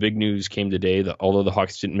news. The big news came today that although the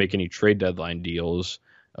Hawks didn't make any trade deadline deals,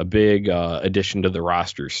 a big addition to the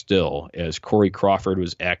roster still, as Corey Crawford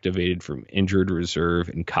was activated from injured reserve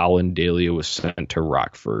and Colin Delia was sent to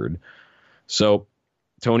Rockford. So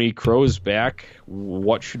Tony Crow's back.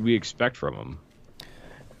 What should we expect from him?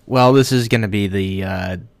 Well, this is going to be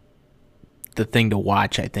the thing to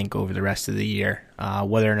watch, I think, over the rest of the year.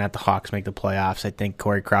 Whether or not the Hawks make the playoffs, I think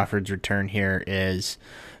Corey Crawford's return here is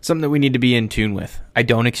something that we need to be in tune with. I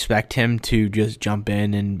don't expect him to just jump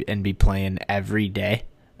in and be playing every day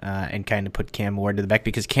and kind of put Cam Ward to the back,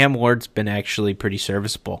 because Cam Ward's been actually pretty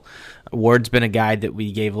serviceable. Ward's been a guy that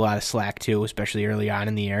we gave a lot of slack to, especially early on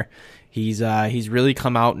in the year. He's really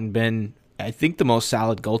come out and been, I think, the most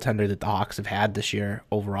solid goaltender that the Hawks have had this year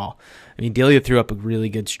overall. I mean, Delia threw up a really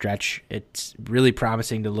good stretch. It's really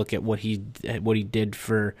promising to look at what he did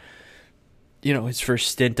for, his first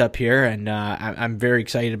stint up here, and I'm very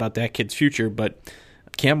excited about that kid's future. But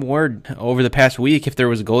Cam Ward, over the past week, if there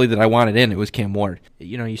was a goalie that I wanted in, it was Cam Ward.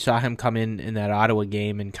 You saw him come in that Ottawa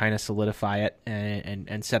game and kind of solidify it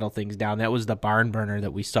and settle things down. That was the barn burner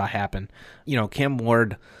that we saw happen. Cam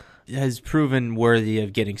Ward has proven worthy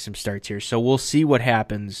of getting some starts here, so we'll see what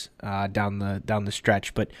happens down the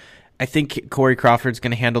stretch. But I think Corey Crawford's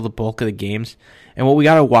going to handle the bulk of the games, and what we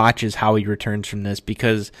got to watch is how he returns from this,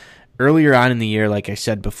 because earlier on in the year, like I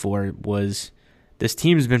said before, this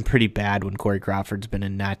team's been pretty bad when Corey Crawford's been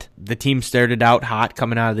in net. The team started out hot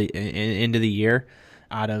coming out of into the year,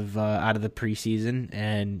 out of the preseason,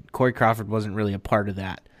 and Corey Crawford wasn't really a part of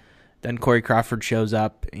that. Then Corey Crawford shows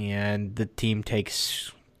up, and the team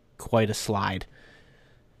takes quite a slide.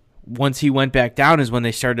 Once he went back down is when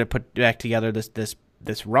they started to put back together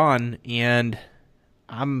this run, and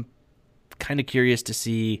I'm kind of curious to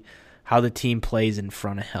see how the team plays in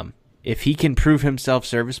front of him. If he can prove himself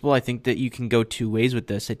serviceable, I think that you can go two ways with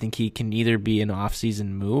this. I think he can either be an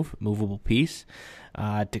off-season movable piece,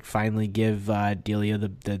 to finally give Delia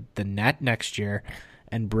the net next year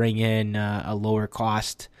and bring in a lower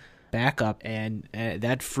cost backup, and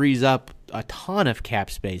that frees up a ton of cap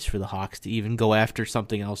space for the Hawks to even go after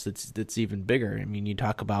something else that's even bigger. I mean, you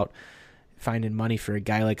talk about finding money for a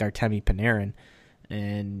guy like Artemi Panarin,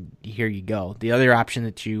 and here you go. The other option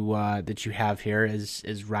that you have here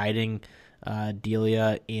is riding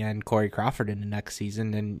Delia and Corey Crawford in the next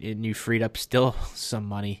season, and you freed up still some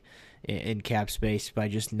money in cap space by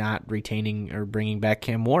just not retaining or bringing back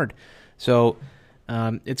Cam Ward. So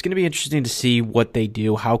it's going to be interesting to see what they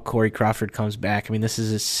do, how Corey Crawford comes back. I mean, this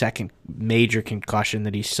is his second major concussion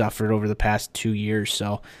that he's suffered over the past 2 years,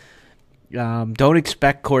 so don't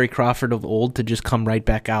expect Corey Crawford of old to just come right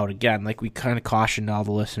back out again. Like we kind of cautioned all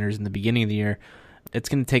the listeners in the beginning of the year, it's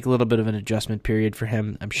going to take a little bit of an adjustment period for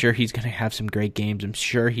him. I'm sure he's going to have some great games. I'm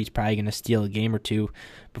sure he's probably going to steal a game or two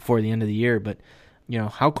before the end of the year, but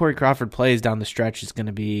how Corey Crawford plays down the stretch is going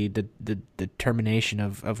to be the determination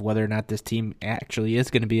of whether or not this team actually is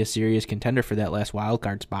going to be a serious contender for that last wild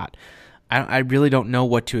card spot. I really don't know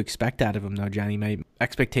what to expect out of him, though, Johnny. My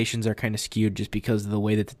expectations are kind of skewed just because of the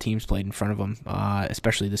way that the team's played in front of him,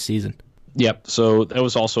 especially this season. Yep, so that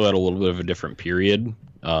was also at a little bit of a different period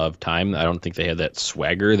of time. I don't think they had that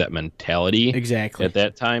swagger, that mentality exactly at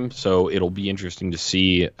that time. So it'll be interesting to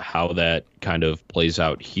see how that kind of plays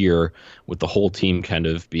out here with the whole team kind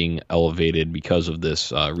of being elevated because of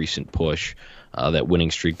this recent push, that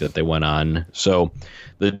winning streak that they went on. So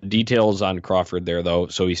the details on Crawford there, though.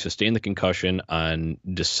 So he sustained the concussion on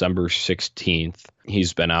December 16th.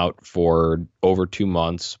 He's been out for over 2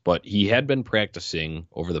 months, but he had been practicing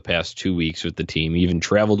over the past 2 weeks with the team. He even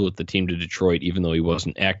traveled with the team to Detroit, even though he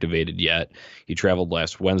wasn't activated yet. He traveled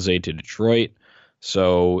last Wednesday to Detroit.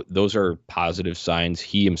 So those are positive signs.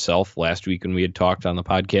 He himself, last week when we had talked on the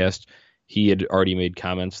podcast, he had already made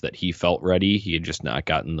comments that he felt ready. He had just not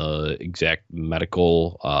gotten the exact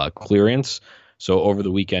medical clearance. So over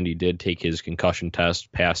the weekend, he did take his concussion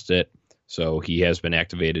test, passed it. So he has been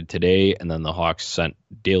activated today, and then the Hawks sent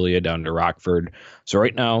Delia down to Rockford. So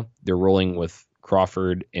right now, they're rolling with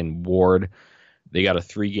Crawford and Ward. They got a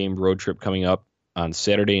 3-game road trip coming up. On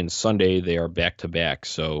Saturday and Sunday, they are back-to-back,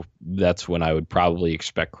 so that's when I would probably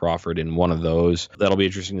expect Crawford in one of those. That'll be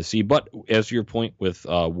interesting to see. But as to your point with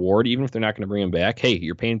Ward, even if they're not going to bring him back, hey,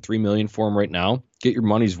 you're paying $3 million for him right now. Get your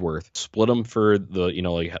money's worth. Split them for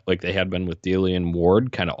the, like they had been with Delia and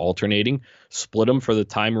Ward, kind of alternating. Split them for the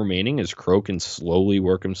time remaining as Crow can slowly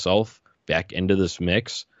work himself back into this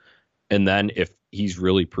mix. And then if he's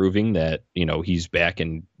really proving that, he's back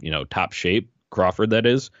in, top shape, Crawford that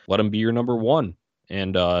is, let him be your number one.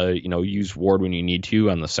 And, use Ward when you need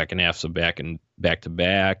to on the second halves of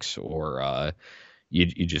back-to-backs, or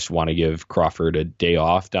you just want to give Crawford a day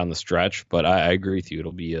off down the stretch. But I agree with you.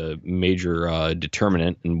 It'll be a major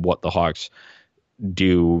determinant in what the Hawks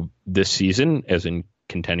do this season, as in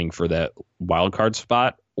contending for that wild card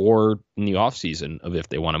spot, or in the offseason of if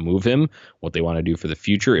they want to move him, what they want to do for the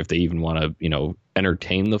future, if they even want to,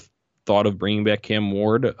 entertain the thought of bringing back Cam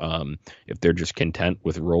Ward, if they're just content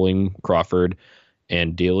with rolling Crawford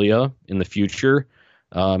and Delia in the future.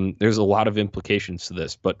 There's a lot of implications to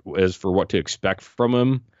this, but as for what to expect from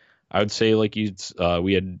him, I would say, like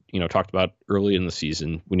we had talked about early in the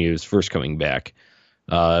season when he was first coming back,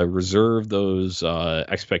 reserve those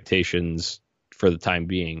expectations for the time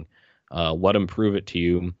being. Let him prove it to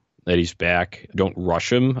you that he's back. Don't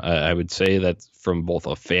rush him. I would say that from both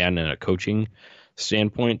a fan and a coaching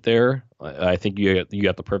standpoint there. I think you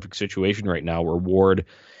got the perfect situation right now where Ward,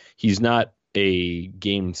 he's not a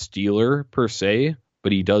game stealer per se,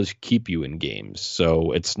 but he does keep you in games.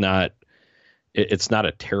 So it's not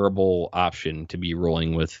a terrible option to be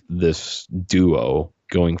rolling with this duo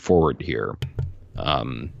going forward here.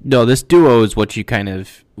 No, this duo is what you kind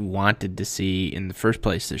of wanted to see in the first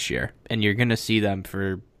place this year, and you're going to see them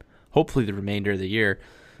for hopefully the remainder of the year,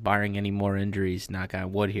 barring any more injuries, knock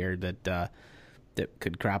on wood here, that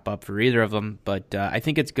could crop up for either of them. But I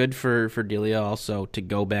think it's good for Delia also to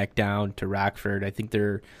go back down to Rockford. I think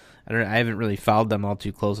I haven't really followed them all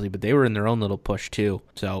too closely, but they were in their own little push too.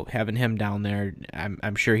 So having him down there,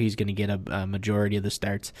 I'm sure he's going to get a majority of the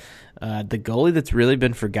starts. The goalie that's really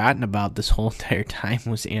been forgotten about this whole entire time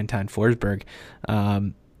was Anton Forsberg.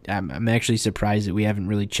 I'm actually surprised that we haven't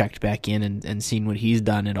really checked back in and seen what he's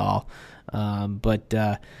done at all. But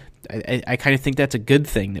I kind of think that's a good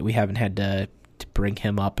thing that we haven't had to bring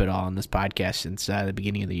him up at all in this podcast since the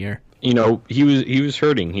beginning of the year. He was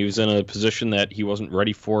hurting. He was in a position that he wasn't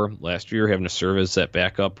ready for last year, having to serve as that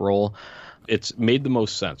backup role. It's made the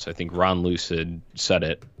most sense. I think Ron Luce had said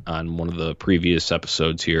it on one of the previous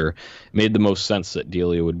episodes here. It made the most sense that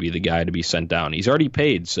Delia would be the guy to be sent down. He's already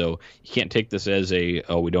paid, so you can't take this as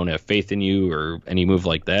we don't have faith in you or any move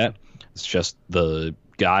like that. It's just the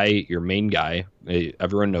guy, your main guy.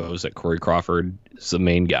 Everyone knows that Corey Crawford is the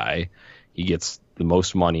main guy. He gets the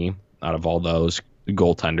most money out of all those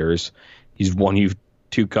goaltenders. He's won you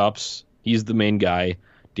 2 cups. He's the main guy.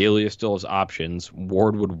 Delia still has options.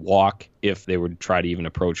 Ward would walk if they would try to even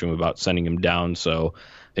approach him about sending him down. So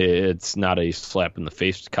it's not a slap in the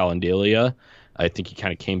face to Colin Delia. I think he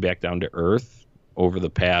kind of came back down to earth over the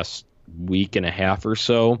past week and a half or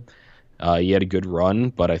so. He had a good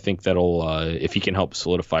run, but I think that'll if he can help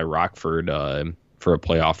solidify Rockford for a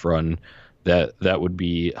playoff run, that would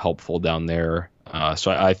be helpful down there.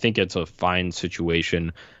 So I think it's a fine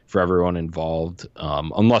situation for everyone involved,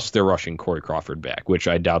 unless they're rushing Corey Crawford back, which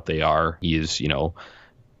I doubt they are. He's,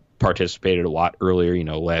 participated a lot earlier.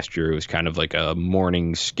 Last year it was kind of like a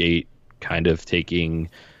morning skate, kind of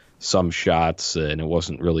taking some shots, and it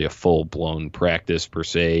wasn't really a full-blown practice per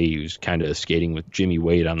se. He was kind of skating with Jimmy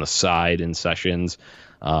Wade on the side in sessions.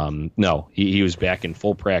 No, he was back in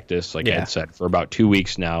full practice, like I had said, for about 2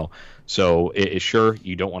 weeks now. So sure,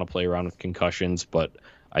 you don't want to play around with concussions, but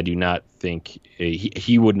I do not think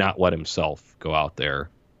he would not let himself go out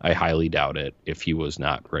there. I highly doubt it if he was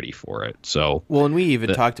not ready for it. So and we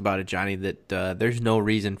even talked about it, Johnny, that there's no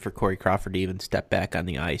reason for Corey Crawford to even step back on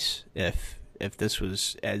the ice if this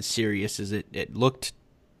was as serious as it looked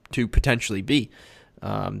to potentially be.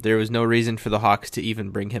 There was no reason for the Hawks to even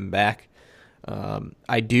bring him back.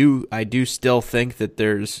 I do still think that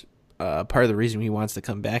there's part of the reason he wants to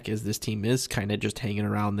come back is this team is kind of just hanging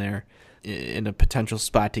around there in a potential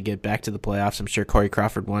spot to get back to the playoffs. I'm sure Corey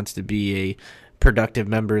Crawford wants to be a productive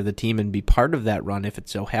member of the team and be part of that run if it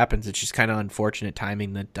so happens. It's just kind of unfortunate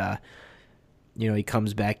timing that he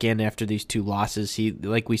comes back in after these 2 losses. He,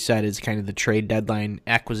 like we said, is kind of the trade deadline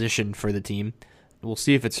acquisition for the team. We'll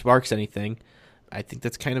see if it sparks anything. I think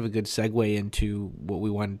that's kind of a good segue into what we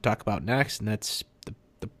want to talk about next, and that's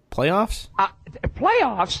the playoffs.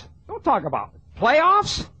 Playoffs? Don't talk about it.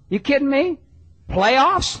 Playoffs? You kidding me?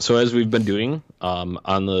 Playoffs? So as we've been doing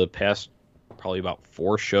on the past probably about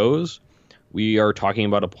 4 shows, we are talking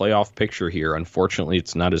about a playoff picture here. Unfortunately,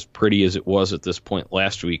 it's not as pretty as it was at this point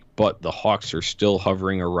last week, but the Hawks are still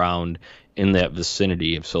hovering around in that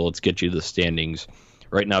vicinity. So let's get you the standings.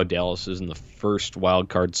 Right now, Dallas is in the first wild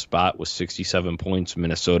card spot with 67 points.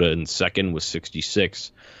 Minnesota in second with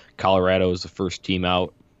 66. Colorado is the first team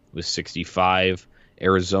out with 65.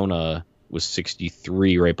 Arizona was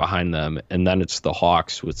 63 right behind them. And then it's the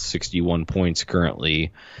Hawks with 61 points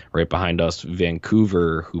currently right behind us.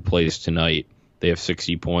 Vancouver, who plays tonight, they have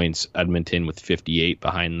 60 points. Edmonton with 58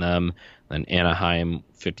 behind them. Then Anaheim,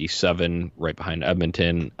 57 right behind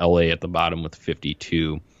Edmonton. LA at the bottom with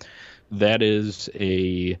 52. That is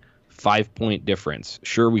a 5-point difference.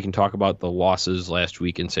 Sure, we can talk about the losses last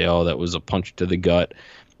week and say, oh, that was a punch to the gut.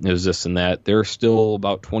 It was this and that. There are still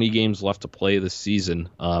about 20 games left to play this season.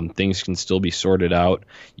 Things can still be sorted out.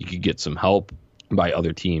 You could get some help by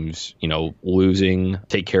other teams, losing.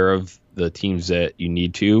 Take care of the teams that you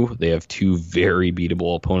need to. They have 2 very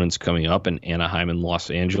beatable opponents coming up in Anaheim and Los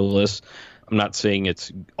Angeles. I'm not saying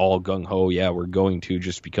it's all gung-ho. Yeah, we're going to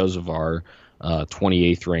just because of our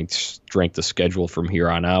 28th ranked strength of schedule from here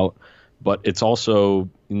on out. But it's also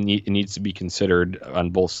it needs to be considered on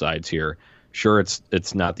both sides here. Sure,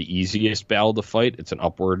 it's not the easiest battle to fight. It's an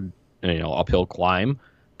uphill climb,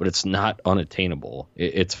 but it's not unattainable.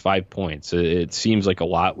 It's 5 points. It seems like a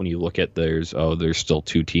lot when you look at there's still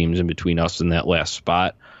 2 teams in between us and that last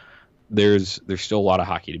spot. There's still a lot of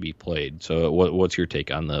hockey to be played. So what's your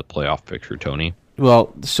take on the playoff picture, Tony?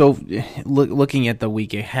 Well, so looking at the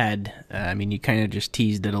week ahead, you kind of just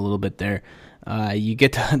teased it a little bit there. You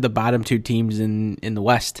get to the bottom 2 teams in the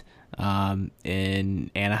West,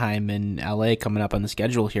 in Anaheim and LA coming up on the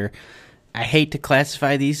schedule here. I hate to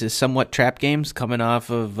classify these as somewhat trap games coming off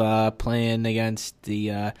of playing against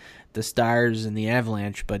the Stars and the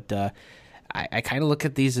Avalanche, but I kind of look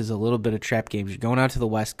at these as a little bit of trap games. You're going out to the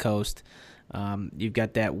West Coast. You've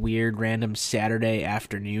got that weird random Saturday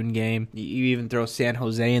afternoon game. You even throw San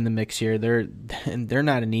Jose in the mix here. They're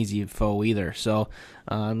not an easy foe either. So,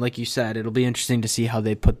 like you said, it'll be interesting to see how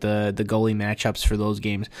they put the goalie matchups for those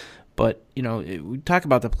games. But, we talk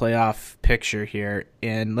about the playoff picture here,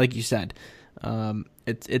 and like you said,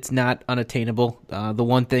 it's not unattainable. The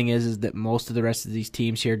one thing is that most of the rest of these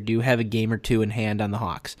teams here do have a game or 2 in hand on the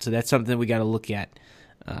Hawks. So that's something we got to look at.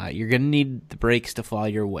 You're going to need the breaks to fall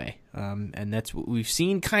your way. And that's what we've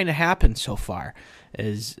seen kind of happen so far,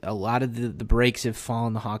 is a lot of the breaks have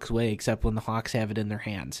fallen the Hawks' way, except when the Hawks have it in their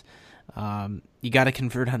hands. You got to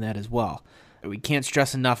convert on that as well. We can't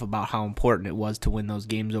stress enough about how important it was to win those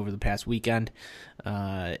games over the past weekend,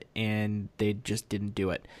 and they just didn't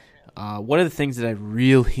do it. One of the things that I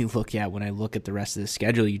really look at when I look at the rest of the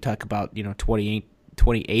schedule, you talk about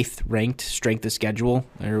 28th ranked strength of schedule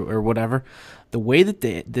or whatever. The way that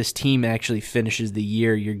this team actually finishes the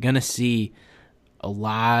year, you're going to see a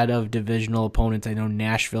lot of divisional opponents. I know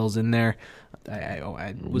Nashville's in there.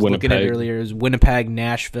 I was looking at it earlier. It was Winnipeg,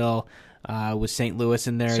 Nashville, with St. Louis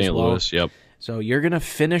in there as well. St. Louis, yep. So you're going to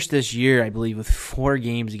finish this year, I believe, with 4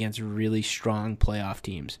 games against really strong playoff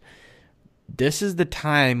teams. This is the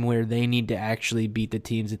time where they need to actually beat the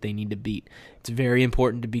teams that they need to beat. It's very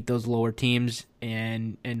important to beat those lower teams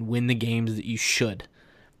and win the games that you should.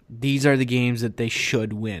 These are the games that they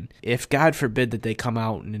should win. If, God forbid, that they come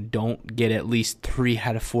out and don't get at least 3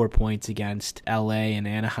 out of 4 points against LA and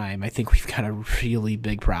Anaheim, I think we've got a really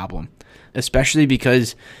big problem. Especially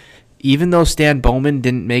because even though Stan Bowman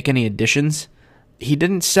didn't make any additions, he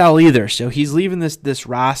didn't sell either. So he's leaving this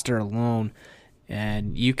roster alone.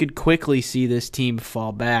 And you could quickly see this team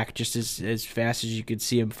fall back just as fast as you could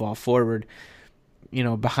see them fall forward,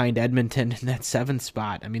 behind Edmonton in that 7th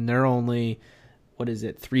spot. I mean, they're only,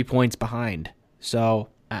 3 points behind. So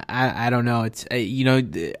I don't know. It's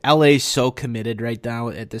LA's so committed right now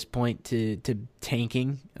at this point to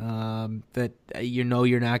tanking that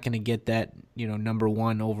you're not going to get that number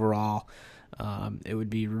 1 overall. It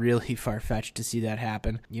would be really far-fetched to see that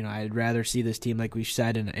happen. I'd rather see this team, like we've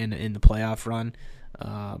said, in the playoff run,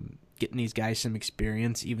 getting these guys some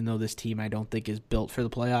experience, even though this team I don't think is built for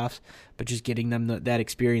the playoffs, but just getting them that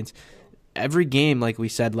experience. Every game, like we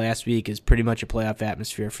said last week, is pretty much a playoff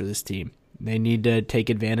atmosphere for this team. They need to take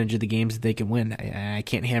advantage of the games that they can win. I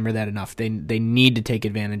can't hammer that enough. They need to take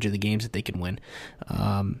advantage of the games that they can win,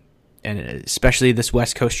 and especially this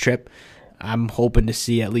West Coast trip. I'm hoping to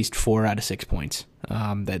see at least 4 out of 6 points.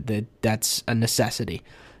 That's a necessity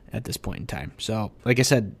at this point in time. So, like I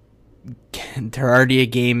said, they're already a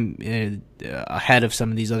game ahead of some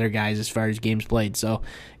of these other guys as far as games played. So,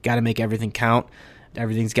 got to make everything count.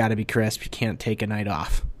 Everything's got to be crisp. You can't take a night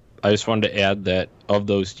off. I just wanted to add that of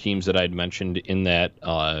those teams that I'd mentioned in that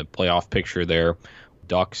playoff picture there,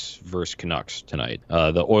 Ducks versus Canucks tonight.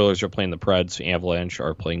 The Oilers are playing the Preds. Avalanche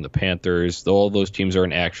are playing the Panthers. All those teams are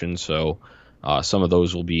in action, so some of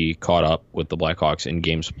those will be caught up with the Blackhawks in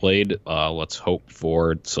games played. Let's hope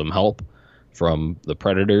for some help from the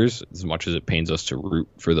Predators. As much as it pains us to root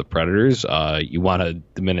for the Predators, you want to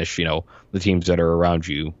diminish, the teams that are around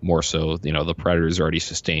you more so. The Predators are already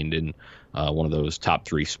sustained in one of those top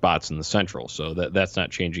 3 spots in the Central, so that's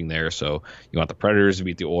not changing there. So you want the Predators to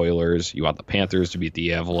beat the Oilers, you want the Panthers to beat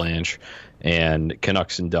the Avalanche, and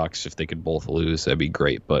Canucks and Ducks, if they could both lose, that'd be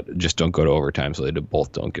great, but just don't go to overtime so they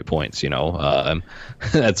both don't get points.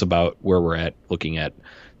 That's about where we're at looking at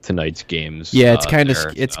tonight's games. Yeah, it's kind of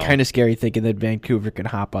so. scary thinking that Vancouver could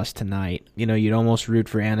hop us tonight. You'd almost root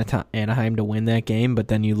for Anaheim to win that game, but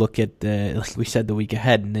then you look at like we said, the week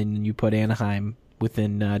ahead, and then you put Anaheim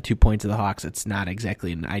within 2 points of the Hawks. It's not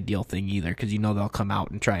exactly an ideal thing either, because they'll come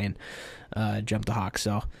out and try and jump the Hawks.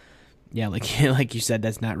 So yeah, like you said,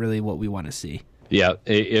 that's not really what we want to see. Yeah,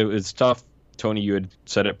 it's tough. Tony, you had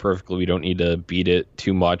said it perfectly. We don't need to beat it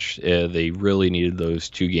too much. They really needed those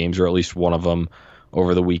 2 games, or at least one of them,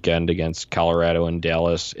 over the weekend against Colorado and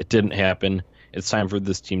Dallas. It didn't happen. It's time for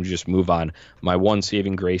this team to just move on. My one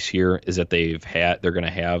saving grace here is that they're going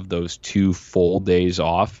to have those 2 full days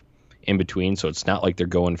off in between, so it's not like they're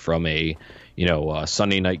going from a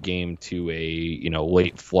Sunday night game to a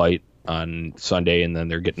late flight on Sunday, and then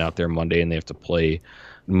they're getting out there Monday and they have to play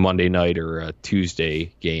Monday night or a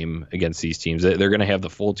Tuesday game against these teams. They're going to have the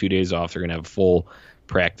full 2 days off. They're going to have full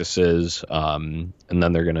practices, and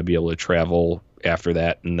then they're going to be able to travel after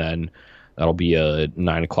that, and then that'll be a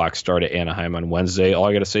 9:00 start at Anaheim on Wednesday. All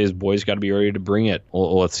I got to say is, boys got to be ready to bring it.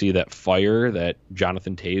 Let's see that fire that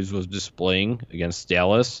Jonathan Toews was displaying against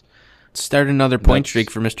Dallas. Start another point streak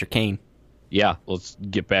for Mr. Kane. Yeah, let's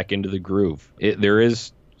get back into the groove. There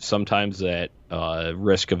is sometimes that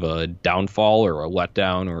risk of a downfall or a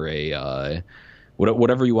letdown or a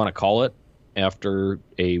whatever you want to call it after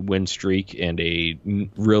a win streak and a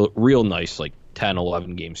real nice 10,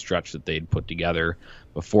 11 game stretch that they'd put together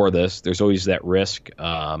before this. There's always that risk,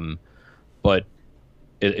 but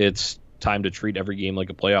it's time to treat every game like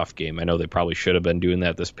a playoff game. I know they probably should have been doing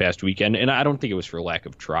that this past weekend, and I don't think it was for lack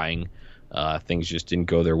of trying. Things just didn't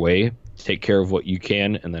go their way. Take care of what you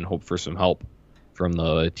can and then hope for some help from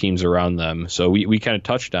the teams around them. So we kind of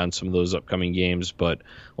touched on some of those upcoming games, but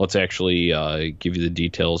let's actually give you the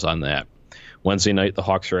details on that. Wednesday night, the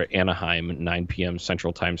Hawks are at Anaheim, 9 p.m.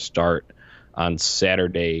 Central Time start. On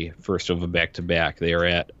Saturday, first of a back-to-back, they are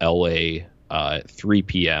at LA 3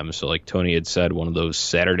 p.m. So like Tony had said, one of those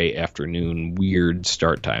Saturday afternoon weird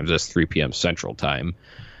start times. That's 3 p.m. Central Time.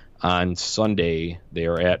 On Sunday, they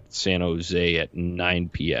are at San Jose at 9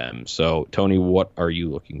 p.m. So, Tony, what are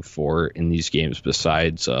you looking for in these games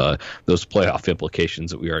besides those playoff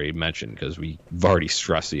implications that we already mentioned? Because we've already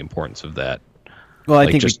stressed the importance of that. Well,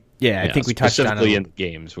 I think we touched on it. Specifically in the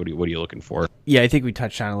games, what are you looking for? Yeah, I think we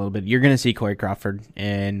touched on it a little bit. You're going to see Corey Crawford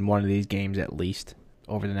in one of these games at least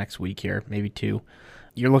over the next week here, maybe 2.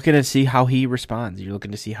 You're looking to see how he responds. You're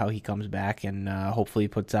looking to see how he comes back and hopefully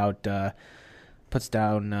puts down a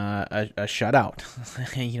shutout.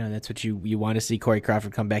 That's what you want to see Corey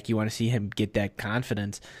Crawford come back. You want to see him get that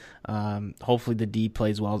confidence. Hopefully the D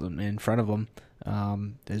plays well in front of him,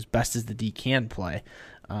 as best as the D can play.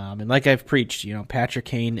 And like I've preached, Patrick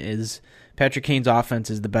Kane's offense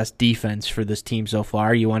is the best defense for this team so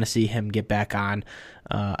far. You want to see him get back on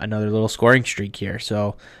another little scoring streak here.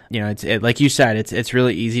 So, it's like you said, it's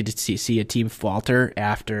really easy to see a team falter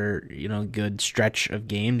after a good stretch of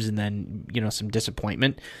games and then some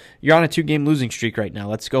disappointment. You're on a 2-game losing streak right now.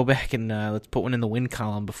 Let's go back and let's put one in the win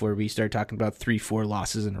column before we start talking about 3-4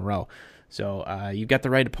 losses in a row. So you've got the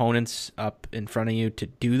right opponents up in front of you to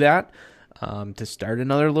do that. To start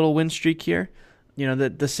another little win streak here.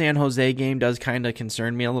 The San Jose game does kind of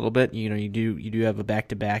concern me a little bit. You do have a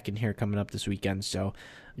back-to-back in here coming up this weekend. So,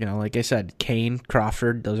 like I said, Kane,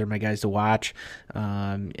 Crawford, those are my guys to watch.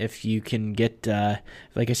 If you can get,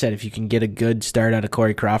 if you can get a good start out of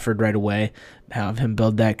Corey Crawford right away, have him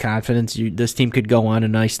build that confidence, this team could go on a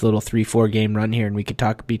nice little 3-4 game run here, and we could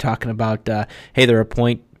be talking about, hey, they're a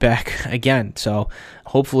point back again. So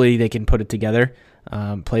hopefully they can put it together.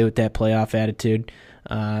 Play with that playoff attitude.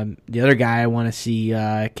 The other guy I want to see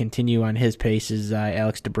continue on his pace is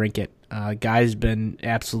Alex DeBrincat. Guy's been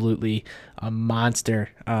absolutely a monster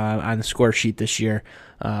on the score sheet this year.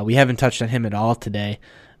 We haven't touched on him at all today,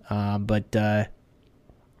 but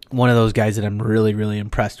one of those guys that I'm really, really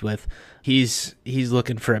impressed with. He's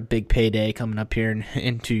looking for a big payday coming up here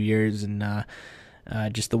in 2 years, and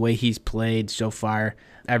just the way he's played so far.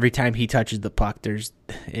 Every time he touches the puck,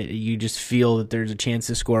 you just feel that there's a chance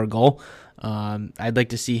to score a goal. I'd like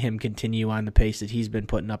to see him continue on the pace that he's been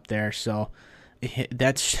putting up there. So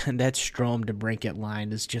that Strome to DeBrincat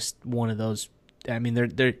line is just one of those. I mean,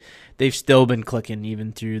 they've still been clicking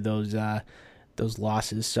even through those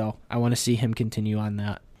losses. So I want to see him continue on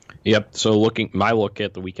that. Yep. So my look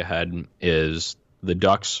at the week ahead is the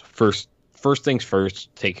Ducks first. First things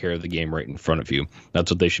first, take care of the game right in front of you.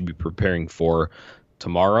 That's what they should be preparing for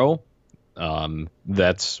tomorrow.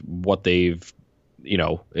 That's what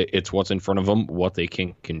it's what's in front of them, what they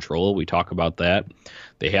can control. We talk about that.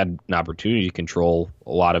 They had an opportunity to control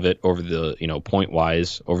a lot of it over the,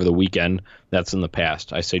 point-wise over the weekend. That's in the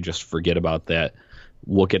past. I say just forget about that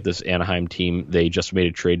look at this Anaheim team. They just made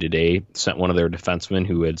a trade today, sent one of their defensemen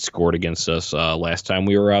who had scored against us last time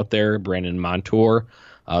we were out there, Brandon Montour.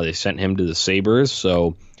 They sent him to the Sabres,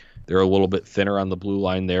 so they're a little bit thinner on the blue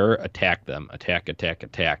line there. Attack them. Attack.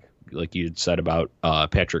 Like you had said about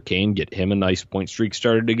Patrick Kane, get him a nice point streak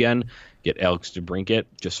started again. Get Alex DeBrincat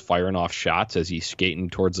just firing off shots as he's skating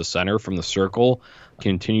towards the center from the circle.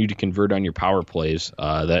 Continue to convert on your power plays.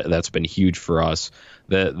 That's been huge for us.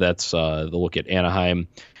 That's the look at Anaheim.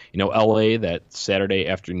 LA, that Saturday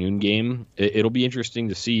afternoon game, it'll be interesting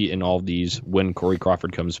to see in all of these when Corey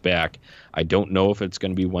Crawford comes back. I don't know if it's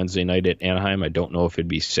going to be Wednesday night at Anaheim. I don't know if it'd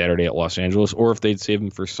be Saturday at Los Angeles or if they'd save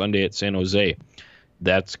him for Sunday at San Jose.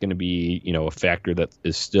 That's going to be, a factor that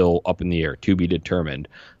is still up in the air, to be determined.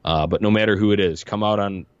 But no matter who it is, come out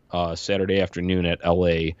on Saturday afternoon at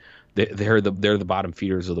LA. They're the bottom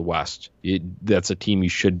feeders of the West. That's a team you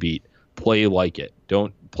should beat. Play like it.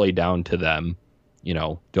 Don't play down to them.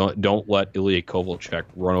 Don't let Ilya Kovalchuk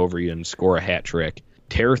run over you and score a hat trick.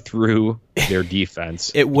 Tear through their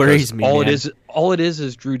defense. It worries me. All it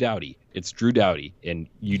is Drew Doughty. It's Drew Doughty, and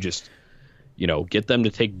you just get them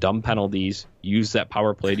to take dumb penalties, use that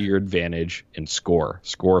power play to your advantage, and score,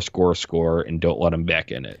 and don't let them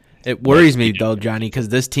back in it. It worries me though, Johnny, because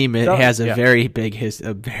this team has a very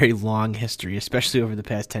very long history, especially over the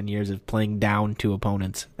past 10 years of playing down to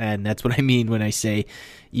opponents, and that's what I mean when I say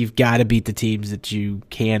you've got to beat the teams that you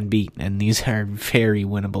can beat, and these are very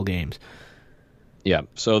winnable games. Yeah.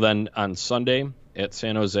 So then on Sunday at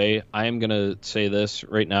San Jose, I am going to say this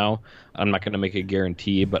right now. I'm not going to make a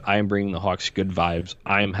guarantee, but I am bringing the Hawks good vibes.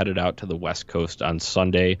 I am headed out to the West Coast on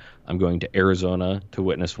Sunday. I'm going to Arizona to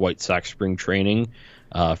witness White Sox spring training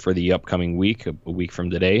for the upcoming week, a week from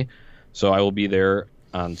today. So I will be there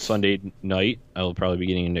on Sunday night. I will probably be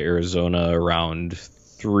getting into Arizona around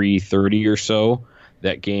 3:30 or so.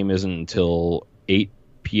 That game isn't until 8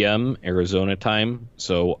 p.m. Arizona time,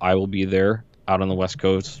 so I will be there out on the West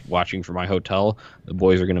Coast watching from my hotel. The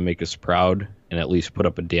boys are going to make us proud and at least put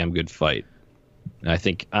up a damn good fight. And I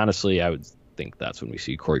think, honestly, I would think that's when we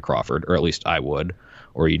see Corey Crawford, or at least I would.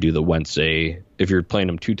 Or you do the Wednesday. If you're playing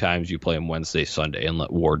them 2 times, you play them Wednesday, Sunday, and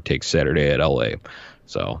let Ward take Saturday at LA.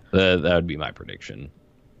 So that would be my prediction.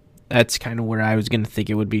 That's kind of where I was going to think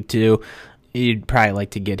it would be too. You'd probably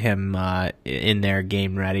like to get him in there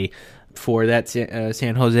game ready for that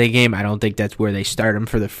San Jose game. I don't think that's where they start him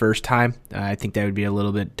for the first time. I think that would be a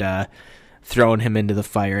little bit throwing him into the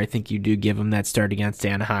fire. I think you do give him that start against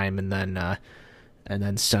Anaheim and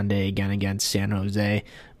then Sunday again against San Jose.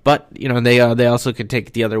 But they also could take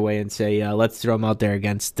it the other way and say let's throw him out there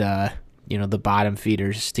against the bottom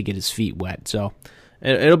feeders to get his feet wet. So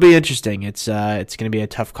it'll be interesting. It's going to be a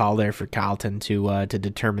tough call there for Carlton to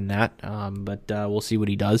determine that. But we'll see what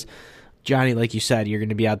he does. Johnny, like you said, you're going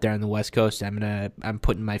to be out there on the West Coast. I'm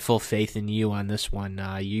putting my full faith in you on this one.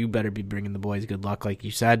 You better be bringing the boys good luck, like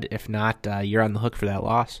you said. If not, you're on the hook for that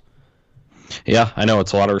loss. Yeah, I know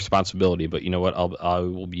it's a lot of responsibility, but you know what? I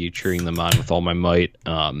will be cheering them on with all my might.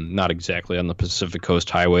 Not exactly on the Pacific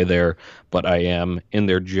Coast Highway there, but I am in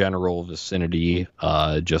their general vicinity,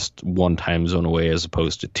 just 1 time zone away as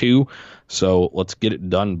opposed to 2. So let's get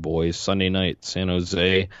it done, boys. Sunday night, San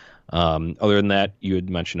Jose. Other than that, you had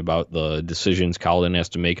mentioned about the decisions Carlton has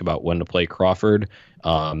to make about when to play Crawford.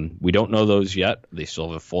 We don't know those yet. They still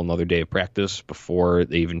have a full another day of practice before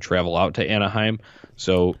they even travel out to Anaheim.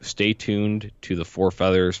 So stay tuned to the Four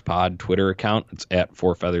Feathers Pod Twitter account. It's at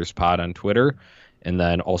Four Feathers Pod on Twitter. And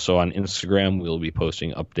then also on Instagram, we'll be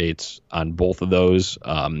posting updates on both of those.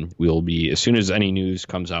 We'll be, as soon as any news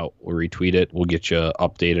comes out, we'll retweet it. We'll get you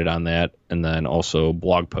updated on that. And then also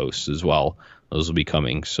blog posts as well. Those will be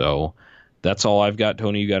coming. So that's all I've got.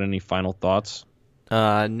 Tony, you got any final thoughts?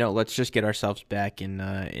 No, let's just get ourselves back in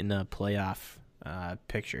the playoff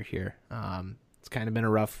picture here. It's kind of been a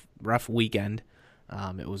rough weekend.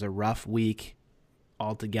 It was a rough week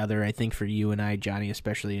altogether, I think, for you and I, Johnny,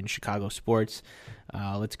 especially in Chicago sports.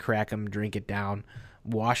 Let's crack them, drink it down,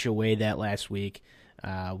 wash away that last week.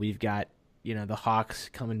 We've got the Hawks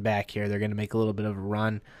coming back here. They're going to make a little bit of a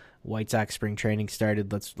run. White Sox spring training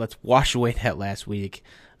started. Let's wash away that last week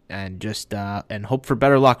and just and hope for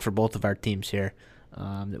better luck for both of our teams here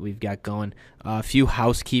that we've got going. A few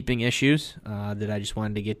housekeeping issues that I just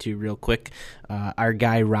wanted to get to real quick. Our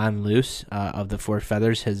guy Ron Luce of the Four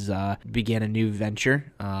Feathers has began a new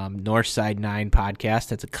venture, Northside 9 podcast.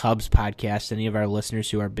 That's a Cubs podcast. Any of our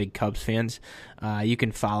listeners who are big Cubs fans, you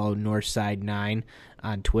can follow Northside 9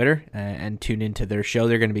 on Twitter and tune into their show.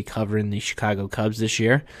 They're going to be covering the Chicago Cubs this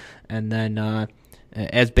year. And then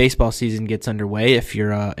as baseball season gets underway, if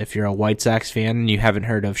you're a White Sox fan and you haven't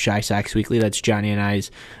heard of Shy Sox Weekly, that's Johnny and I's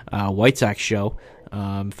White Sox show.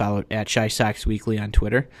 Follow at Shy Sox Weekly on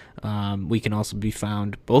Twitter. We can also be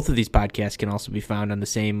found, both of these podcasts can also be found on the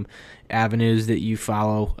same avenues that you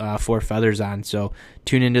follow Four Feathers on. So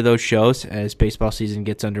tune into those shows as baseball season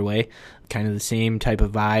gets underway. Kind of the same type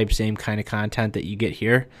of vibe, same kind of content that you get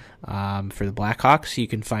here for the Blackhawks. You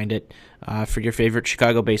can find it for your favorite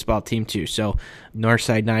Chicago baseball team too. So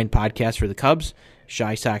Northside 9 podcast for the Cubs,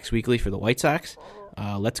 Shy Sox Weekly for the White Sox.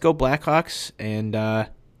 Let's go Blackhawks, and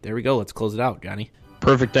there we go. Let's close it out, Johnny.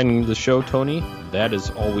 Perfect ending to the show, Tony. That is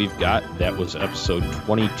all we've got. That was episode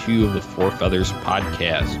 22 of the Four Feathers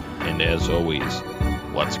podcast. And as always,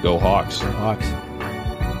 let's go Hawks. Hawks.